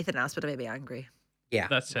 Anything else would have made me angry. Yeah.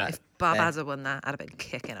 That's it. If Bob had won that, I'd have been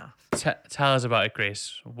kicking off. Tell us about it,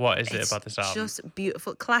 Grace. What is it about this album? Just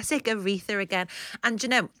beautiful. Classic Aretha again. And you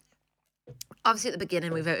know, obviously at the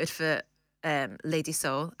beginning we voted for Lady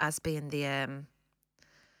Soul as being the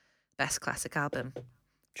best classic album.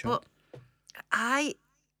 Sure. But I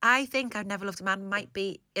think I've Never Loved a Man might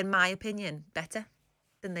be, in my opinion, better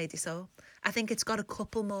than Lady Soul. I think it's got a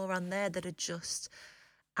couple more on there that are just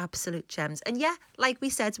absolute gems. And yeah, like we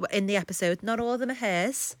said in the episode, not all of them are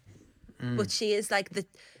hers, but she is like the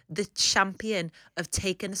champion of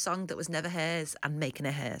taking a song that was never hers and making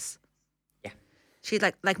it hers. Yeah. She's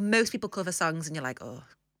like most people cover songs and you're like, oh,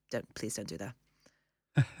 please don't do that.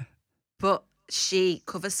 But she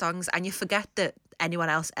covers songs and you forget that anyone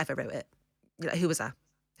else ever wrote it. You're like, who was that?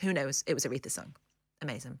 Who knows? It was Aretha's song.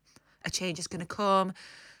 Amazing. A Change Is Gonna Come,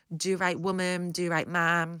 Do Right Woman, Do Right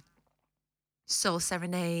Man, Soul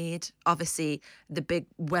Serenade, obviously the big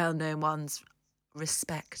well-known ones,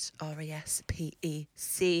 Respect, R-E-S-P-E-C-T.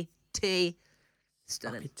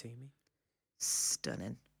 Stunning.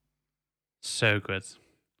 Stunning. So good.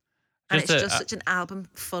 And it's just such an album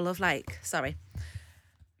full of No,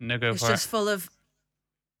 go it's for just it. full of,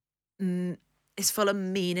 it's full of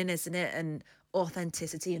meaning, isn't it? And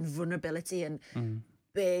authenticity and vulnerability and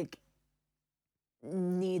big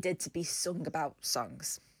needed to be sung about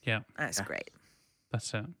songs. Yeah, That's great.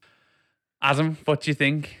 that's it. Adam, what do you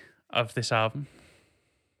think of this album?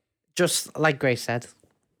 Just like Grace said,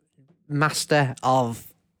 master of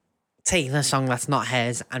taking a song that's not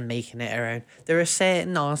hers and making it her own. There are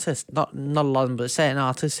certain artists, not a lot of them, but certain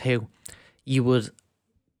artists who you would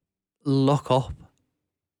look up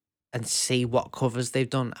and see what covers they've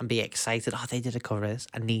done and be excited. Oh, they did a cover of this.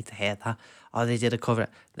 I need to hear that. Oh, they did a cover.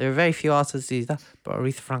 There are very few artists who do that, but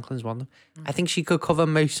Aretha Franklin's one of them. I think she could cover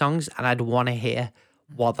most songs, and I'd want to hear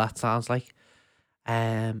what that sounds like.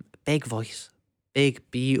 Big voice, big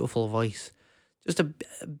beautiful voice, just a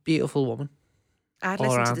beautiful woman. I'd all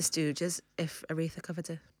listen around. to the Stooges if Aretha covered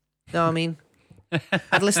it. No, I mean,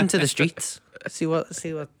 I'd listen to the Streets, see what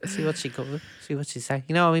she covers, see what she say.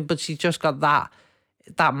 You know what I mean? But she's just got that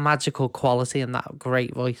magical quality and that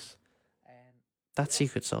great voice. That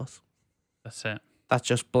secret sauce. That's it. That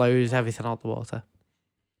just blows everything out the water.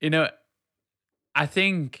 You know, I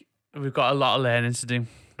think we've got a lot of learning to do,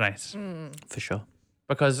 right? For sure.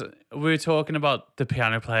 Because we were talking about the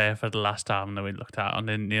piano player for the last album that we looked at on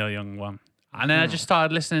the Neil Young one. And then I just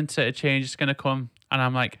started listening to A Change Is Gonna Come. And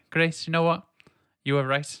I'm like, Grace, you know what? You were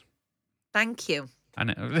right. Thank you.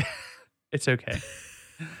 And it's okay.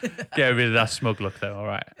 Get rid of that smug look though, all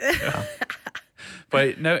right?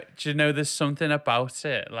 But no, do you know there's something about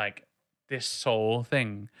it, like this soul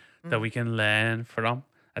thing that we can learn from.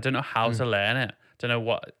 I don't know how to learn it. Don't know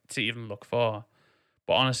what to even look for.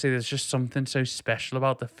 But honestly, there's just something so special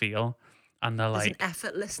about the feel and the There's like. an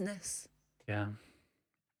effortlessness. Yeah.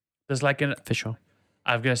 There's like an. For sure.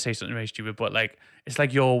 I'm gonna say something very stupid, but like it's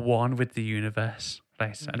like you're one with the universe.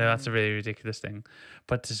 Right? I know that's a really ridiculous thing,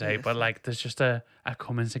 but to say, but like there's just a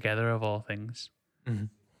coming together of all things.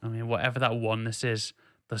 I mean, whatever that oneness is,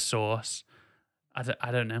 the source. I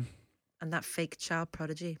don't know. And that fake child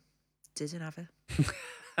prodigy didn't have it.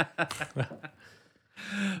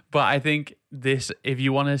 But I think this, if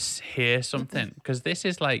you want to hear something, because this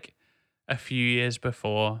is like a few years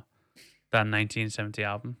before that 1970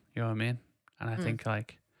 album, you know what I mean? And I think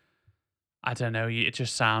like, I don't know, it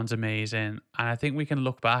just sounds amazing. And I think we can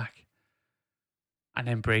look back and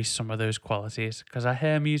embrace some of those qualities, because I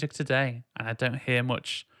hear music today and I don't hear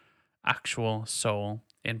much actual soul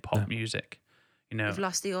in pop music. You know, We've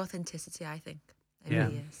lost the authenticity, I think. It Yeah.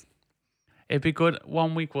 really is. it'd be good.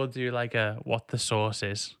 One week we'll do like a what the source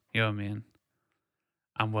is, you know what I mean?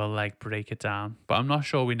 And we'll like break it down. But I'm not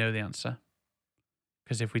sure we know the answer.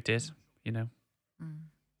 Because if we did, you know,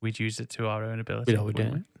 we'd use it to our own ability. We know we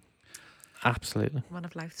wouldn't do. Absolutely. One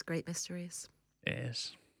of life's great mysteries. It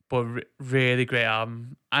is. But really great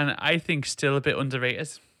album. And I think still a bit underrated.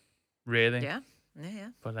 Really. Yeah. Yeah.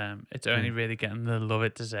 But it's only really getting the love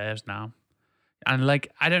it deserves now. And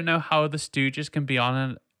like, I don't know how the Stooges can be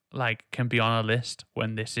on a list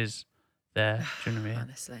when this is there. Do you know what I mean?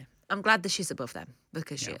 Honestly. I'm glad that she's above them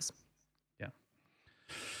because she is. Yeah.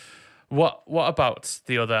 What about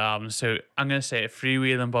the other albums? So I'm gonna say it,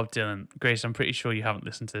 Freewheel and Bob Dylan. Grace, I'm pretty sure you haven't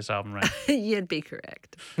listened to this album, right? You'd be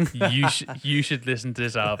correct. You should listen to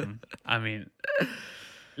this album. I mean,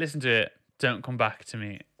 listen to it. Don't come back to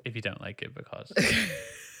me if you don't like it, because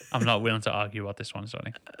I'm not willing to argue about this one,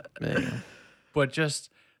 sorry. There you go. But just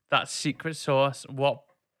that secret sauce, what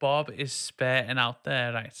Bob is spitting out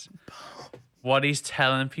there, right? What he's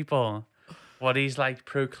telling people, what he's like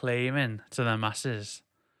proclaiming to the masses.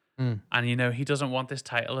 And, you know, he doesn't want this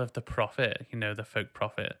title of the prophet, you know, the folk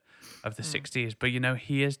prophet of the 60s. But, you know,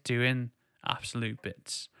 he is doing absolute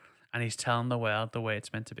bits. And he's telling the world the way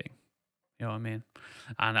it's meant to be. You know what I mean?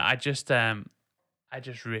 And I just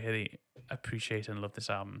really appreciate and love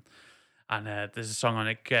this album. And there's a song on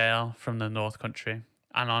it, Girl from the North Country.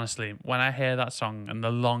 And honestly, when I hear that song and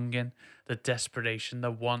the longing, the desperation,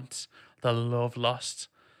 the want, the love lost,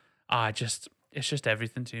 it's just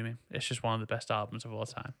everything to me. It's just one of the best albums of all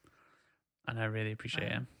time. And I really appreciate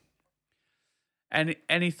him.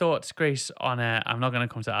 Any thoughts, Grace, on I'm not going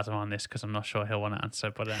to come to Adam on this because I'm not sure he'll want to answer,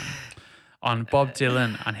 but on Bob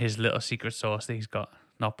Dylan and his little secret sauce that he's got.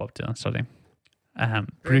 Not Bob Dylan, sorry.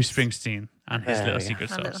 Bruce Springsteen and his little secret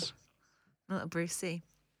sauce. Little Brucey.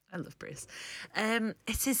 I love Bruce.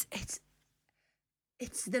 It's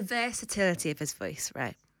the versatility of his voice,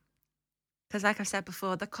 right? Because like I've said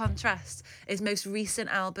before, the contrast, his most recent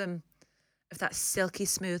album of that silky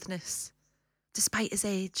smoothness, despite his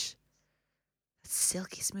age.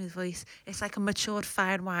 Silky smooth voice. It's like a matured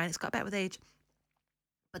fine wine. It's got better with age.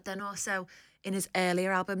 But then also in his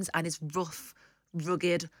earlier albums and his rough,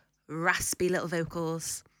 rugged, raspy little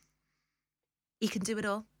vocals, he can do it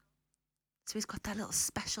all. So he's got that little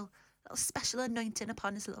special anointing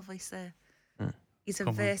upon his little voice there. He's a Come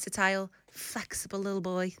on. versatile, flexible little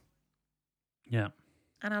boy, Yeah.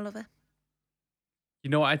 and I love it. You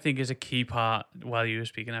know what I think is a key part while you were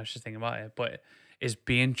speaking, I was just thinking about it, but is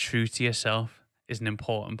being true to yourself is an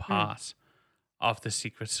important part of the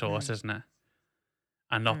secret sauce, isn't it?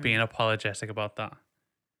 And not being apologetic about that.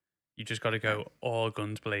 You just got to go all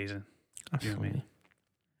guns blazing. You know what I mean?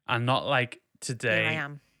 And not like today. Here I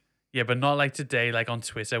am. Yeah, but not like today, like on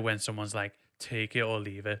Twitter when someone's like, take it or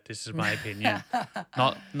leave it. This is my opinion.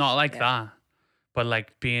 Not like that. But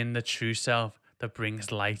like being the true self that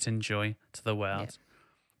brings light and joy to the world.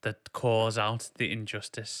 That calls out the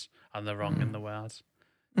injustice and the wrong in the world.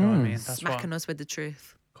 You know what I mean? That's Smacking us with the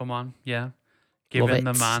truth. Come on, yeah. Love Giving the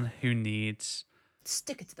it. man who needs.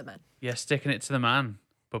 Stick it to the man. Yeah, sticking it to the man,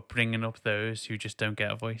 but bringing up those who just don't get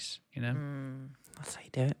a voice, you know? That's how you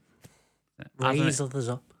do it. Adam, Raise others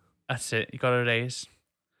up. that's it. You got to raise.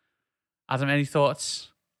 Adam, any thoughts?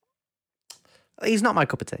 He's not my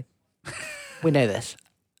cup of tea. We know this.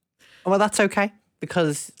 Well, that's okay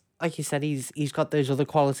because, like you said, he's got those other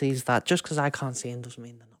qualities that just because I can't see him doesn't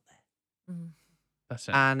mean they're not there. That's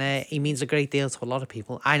it. And he means a great deal to a lot of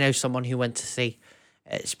people. I know someone who went to see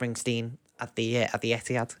Springsteen at the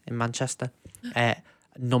Etihad in Manchester a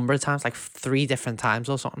number of times, like 3 different times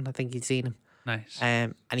or something. I think he'd seen him. Nice.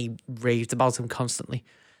 And he raved about him constantly.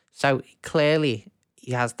 So clearly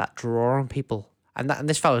he has that draw on people. And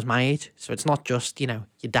this fella's my age, so it's not just, your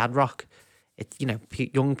dad rock. It's,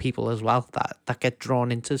 young people as well that get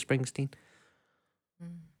drawn into Springsteen.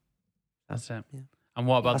 That's it. Yeah. And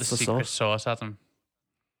what about That's the the secret sauce. sauce, Adam?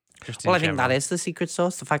 Just Well, in I think that general. is the secret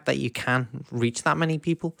sauce. The fact that you can reach that many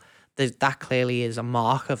people, that clearly is a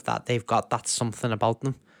mark of that. They've got that something about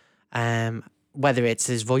them. Whether it's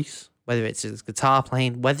his voice, whether it's his guitar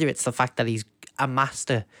playing, whether it's the fact that he's amassed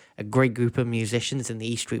a great group of musicians in the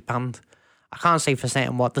E Street Band. I can't say for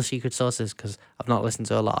certain what the secret sauce is because I've not listened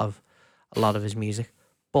to a lot of his music.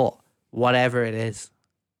 But whatever it is,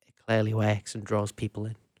 it clearly works and draws people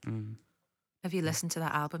in. Have you listened to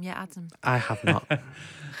that album yet, Adam? I have not.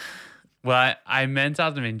 Well, I meant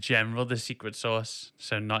Adam in general, the secret sauce.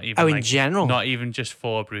 So not even in general? not even just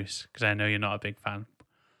for Bruce, because I know you're not a big fan.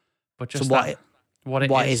 But just what that, it- what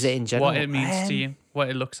what is it in general? What it means to you, what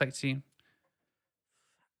it looks like to you.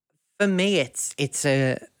 For me, it's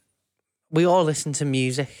we all listen to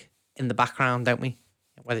music in the background, don't we?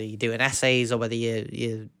 Whether you're doing essays or whether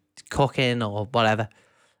you're cooking or whatever.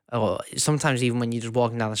 Or sometimes even when you're just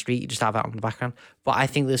walking down the street, you just have it on the background. But I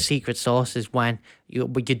think the secret sauce is when you're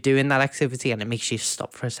doing that activity and it makes you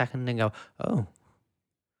stop for a second and go, oh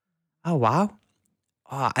wow.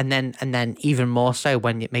 Oh, and then even more so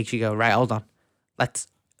when it makes you go, right, hold on. Let's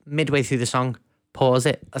midway through the song, pause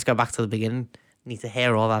it. Let's go back to the beginning. Need to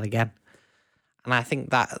hear all that again. And I think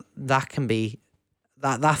that can be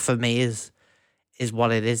that for me is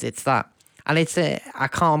what it is. It's that, and I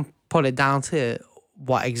can't put it down to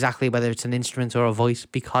what exactly, whether it's an instrument or a voice,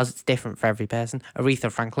 because it's different for every person.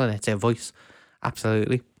 Aretha Franklin, it's her voice,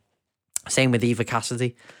 absolutely. Same with Eva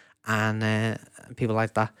Cassidy and people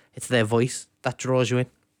like that. It's their voice that draws you in.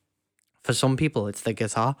 For some people, it's the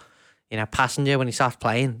guitar. Passenger, when he starts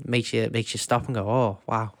playing, makes you stop and go, oh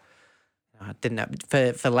wow. I didn't know.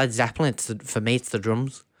 For Led Zeppelin, for me, it's the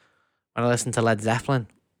drums. When I listen to Led Zeppelin,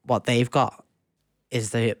 what they've got is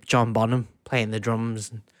the John Bonham playing the drums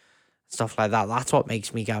and stuff like that. That's what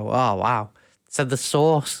makes me go, oh wow. So the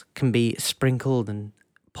sauce can be sprinkled and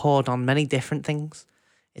poured on many different things.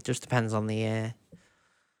 It just depends on the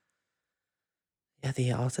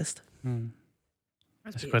artist.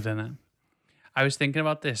 That's good, isn't it? I was thinking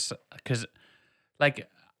about this because, like,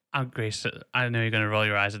 Grace, I know you're going to roll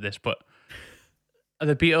your eyes at this, but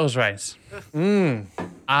the Beatles, right?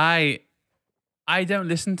 I don't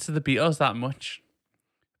listen to the Beatles that much,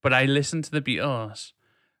 but I listen to the Beatles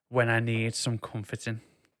when I need some comforting.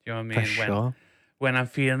 You know what I mean? For sure. When I'm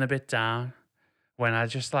feeling a bit down, when I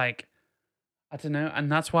just I don't know.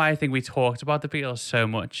 And that's why I think we talked about the Beatles so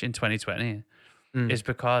much in 2020 is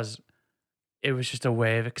because it was just a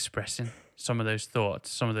way of expressing some of those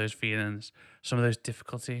thoughts, some of those feelings, some of those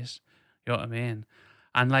difficulties. You know what I mean?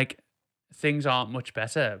 And things aren't much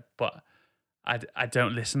better, but I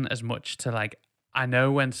don't listen as much to I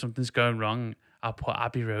know when something's going wrong, I'll put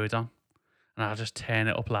Abbey Road on and I'll just turn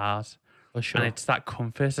it up loud. For sure. And it's that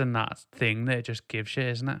comfort and that thing that it just gives you,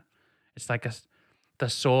 isn't it? It's the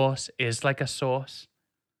sauce is like a sauce.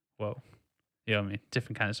 Whoa. You know what I mean?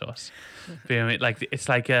 Different kind of sauce. But you know what I mean? It's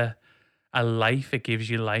like a life. It gives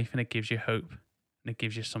you life and it gives you hope and it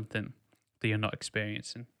gives you something that you're not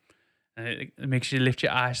experiencing. And it makes you lift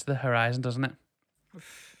your eyes to the horizon, doesn't it?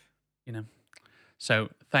 So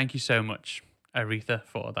thank you so much, Aretha,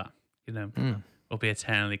 for that. will be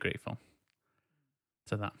eternally grateful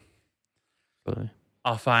to that. Absolutely.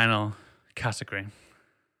 Our final category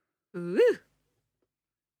Ooh.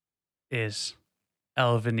 is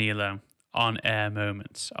El Vinilo on-air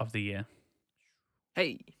moments of the year.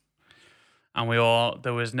 Hey. And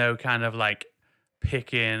there was no kind of like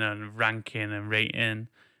picking and ranking and rating.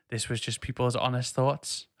 This was just people's honest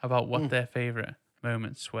thoughts about what their favourite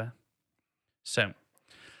moments were. So,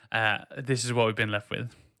 this is what we've been left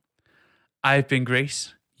with. I've been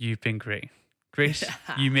Grace, you've been great. Grace,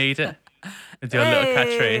 you made it with your little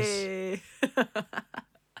catchphrase.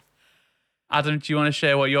 Adam, do you want to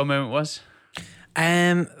share what your moment was?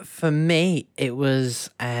 For me, it was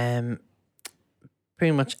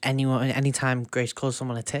pretty much anytime Grace calls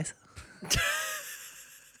someone a tit.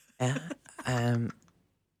 Yeah.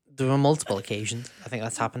 There were multiple occasions I think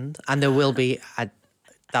that's happened, and there will be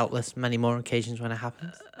doubtless many more occasions when it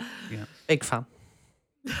happens. Yeah. Big fan.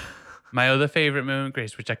 My other favourite moment,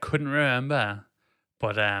 Grace, which I couldn't remember,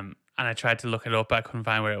 but and I tried to look it up, but I couldn't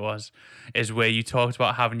find where it was, is where you talked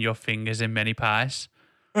about having your fingers in many pies.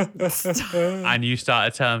 And you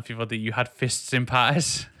started telling people that you had fists in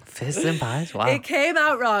pies. Fists in pies? Wow. It came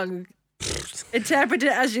out wrong. Interpret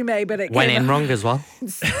it as you may, but it Went came in out. wrong as well.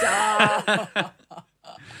 Stop.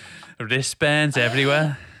 Wristbands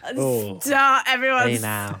everywhere. Stop. Everyone Hey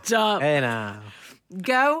now. stop. Hey now.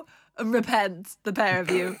 Go and repent, the pair of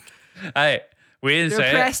you. Hey, we didn't There are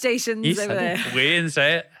say prayer it. stations You over said there. it. We didn't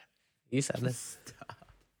say it. You said this.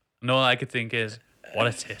 And all I could think is, what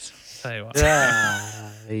a tit. Tell you what.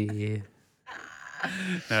 Yeah.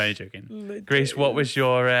 No, you're joking. Grace, what was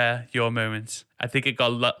your moment? I think it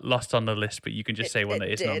got lost on the list, but you can just say one that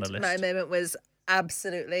isn't on the list. My moment was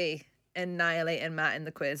absolutely annihilating Matt in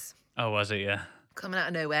the quiz. Oh, was it? Yeah. Coming out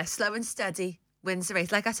of nowhere, slow and steady, wins the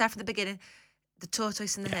race. Like I said from the beginning, the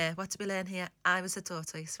tortoise and the hare. What did we learn here? I was the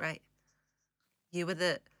tortoise, right? You were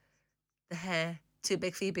the hare, too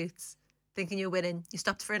big for your boots. Thinking you're winning, you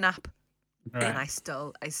stopped for a nap, Right. and I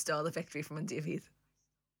stole the victory from under your feet.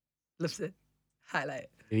 Loved it. Highlight.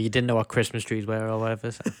 You didn't know what Christmas trees were or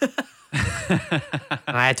whatever. So.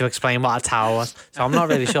 And I had to explain what a tower was. So I'm not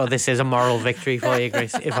really sure this is a moral victory for you,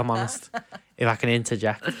 Grace, if I'm honest. If I can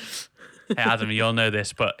interject. Hey, Adam, you'll know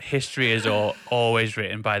this, but history is always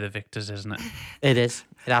written by the victors, isn't it? It is.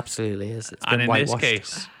 It absolutely is. It's And been in whitewashed.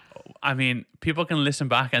 this case, I mean, people can listen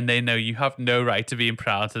back and they know you have no right to being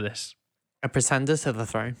proud of this. A pretender to the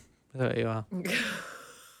throne. That's what you are.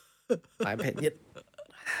 My opinion.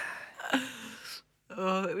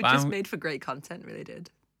 Oh, it Wow. just made for great content, really did.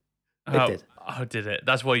 It did. Oh, did it?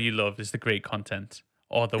 That's what you love, is the great content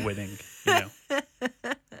or the winning, you know.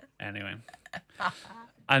 Anyway.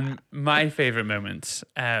 And my favourite moment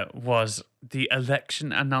was the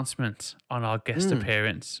election announcement on our guest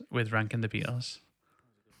appearance with Ranking the Beatles.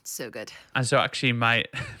 So good. And so actually my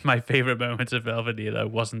favourite moment of El Vinilo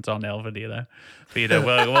wasn't on El Vinilo. But you know,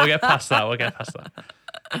 we'll get past that. We'll get past that.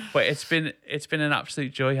 But it's been an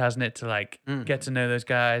absolute joy, hasn't it, to like get to know those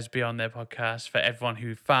guys, be on their podcast. For everyone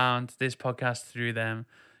who found this podcast through them,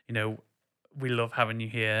 you know, we love having you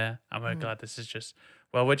here, and we're glad this is just,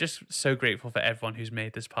 well, we're just so grateful for everyone who's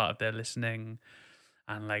made this part of their listening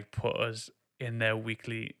and like put us in their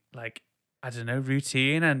weekly, like, I don't know,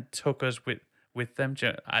 routine and took us with them.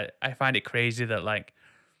 I find it crazy that, like,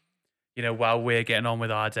 you know, while we're getting on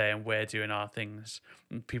with our day and we're doing our things,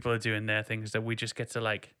 and people are doing their things, that we just get to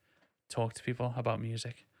like talk to people about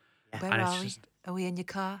music. Where And are it's we? just- Are we in your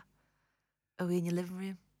car? Are we in your living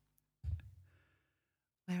room?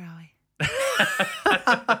 Where are we?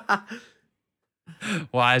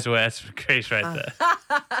 Wise words from Grace right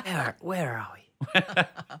there. Where are we?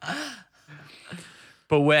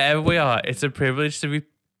 But wherever we are, it's a privilege to be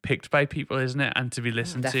picked by people, isn't it? And to be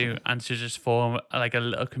listened to Definitely. and to just form like a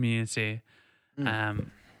little community.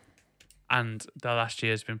 And the last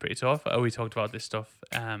year has been pretty tough. We talked about this stuff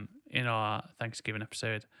in our Thanksgiving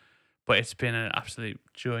episode, but it's been an absolute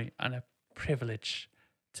joy and a privilege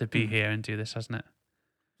to be here and do this, hasn't it?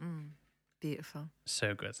 Beautiful.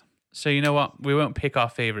 So good. So you know what? We won't pick our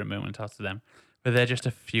favourite moment out of them, but they're just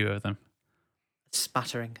a few of them.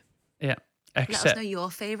 Spattering. Yeah. Let us Except, know your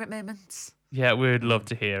favourite moments. yeah, we would love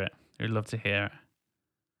to hear it. We'd love to hear it.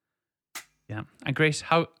 Yeah. And Grace,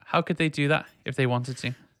 how could they do that if they wanted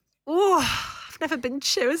to? Oh, I've never been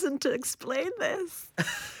chosen to explain this.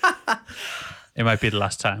 It might be the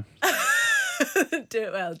last time. Do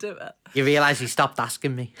it well, do it well. You realise you stopped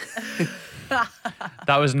asking me.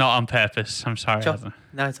 That was not on purpose. I'm sorry. Sure. Adam.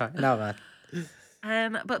 No, it's all right. No,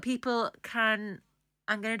 man. But people can.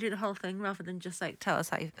 I'm going to do the whole thing rather than just like tell us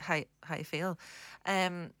how you feel.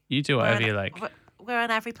 You do We're whatever on- you like. We're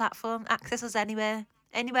on every platform. Access us anywhere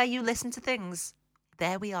you listen to things.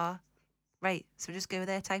 there we are. Right, so just go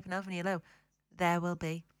there, type in El Vinilo. There will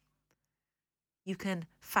be. You can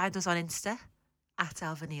find us on Insta at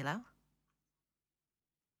El Vinilo.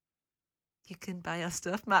 You can buy our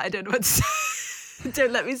stuff. Matt, I don't know what to say.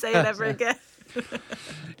 Don't let me say it ever again.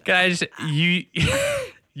 Guys, you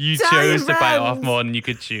Tell chose your to bite off friends. more than you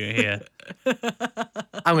could chew here.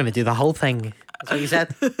 I'm going to do the whole thing. That's what you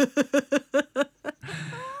said.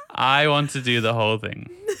 I want to do the whole thing.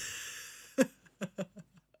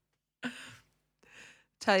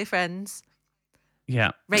 Tell your friends.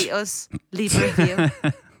 Yeah. Rate us. Leave a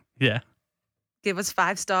review. Yeah. Give us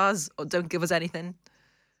 5 stars or don't give us anything.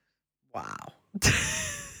 Wow.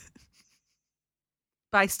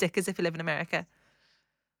 Buy stickers if you live in America.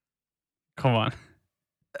 Come on.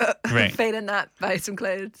 Right. Failing that, buy some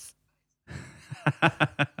clothes.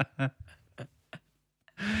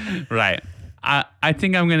 Right. I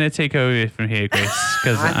think I'm going to take over from here, Grace,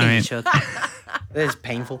 because I think I you mean, should. It is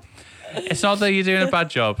painful. it's not that you're doing a bad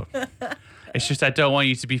job. It's just I don't want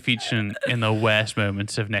you to be featuring in the worst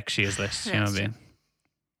moments of next year's list. You know what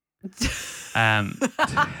I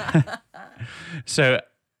mean? So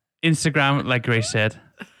Instagram, like Grace said,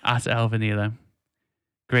 at El Vinilo.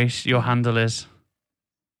 Grace, your handle is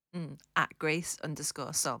At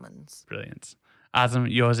Grace_Salmons. brilliant. Adam,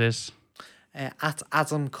 yours is, At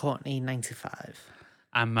Adam Courtney 95.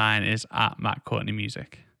 and mine is at Matt Courtney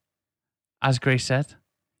Music. As Grace said,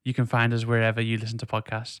 you can find us wherever you listen to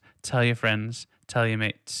podcasts. Tell your friends, tell your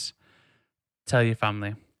mates, tell your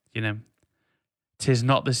family. You know, 'tis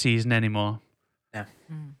not the season anymore, No.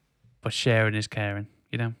 but sharing is caring.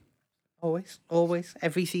 You know, Always.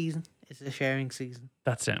 Every season is a sharing season.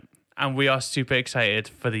 that's it. And we are super excited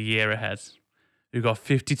for the year ahead. We've got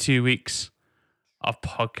 52 weeks of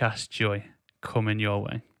podcast joy coming your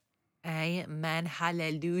way. Amen.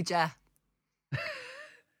 Hallelujah.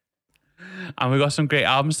 And we've got some great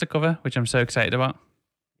albums to cover, which I'm so excited about.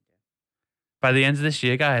 By the end of this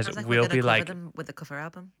year, guys, Sounds like we'll we're gonna be cover like, them with the cover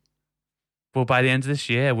album. well, by the end of this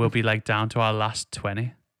year, we'll be like down to our last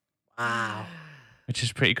 20, Wow. which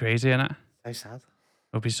is pretty crazy, isn't it? So sad.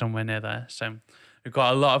 We'll be somewhere near there. So we've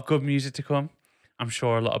got a lot of good music to come. I'm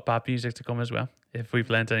sure a lot of bad music to come as well, if we've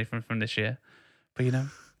learned anything from this year. But, you know,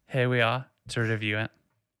 here we are to review it.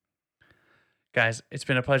 Guys, it's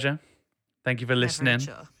been a pleasure. Thank you for listening.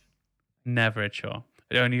 Never a chore.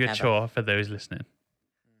 Only a Never. chore for those listening.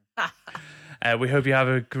 We hope you have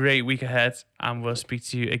a great week ahead, and we'll speak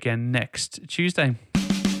to you again next Tuesday.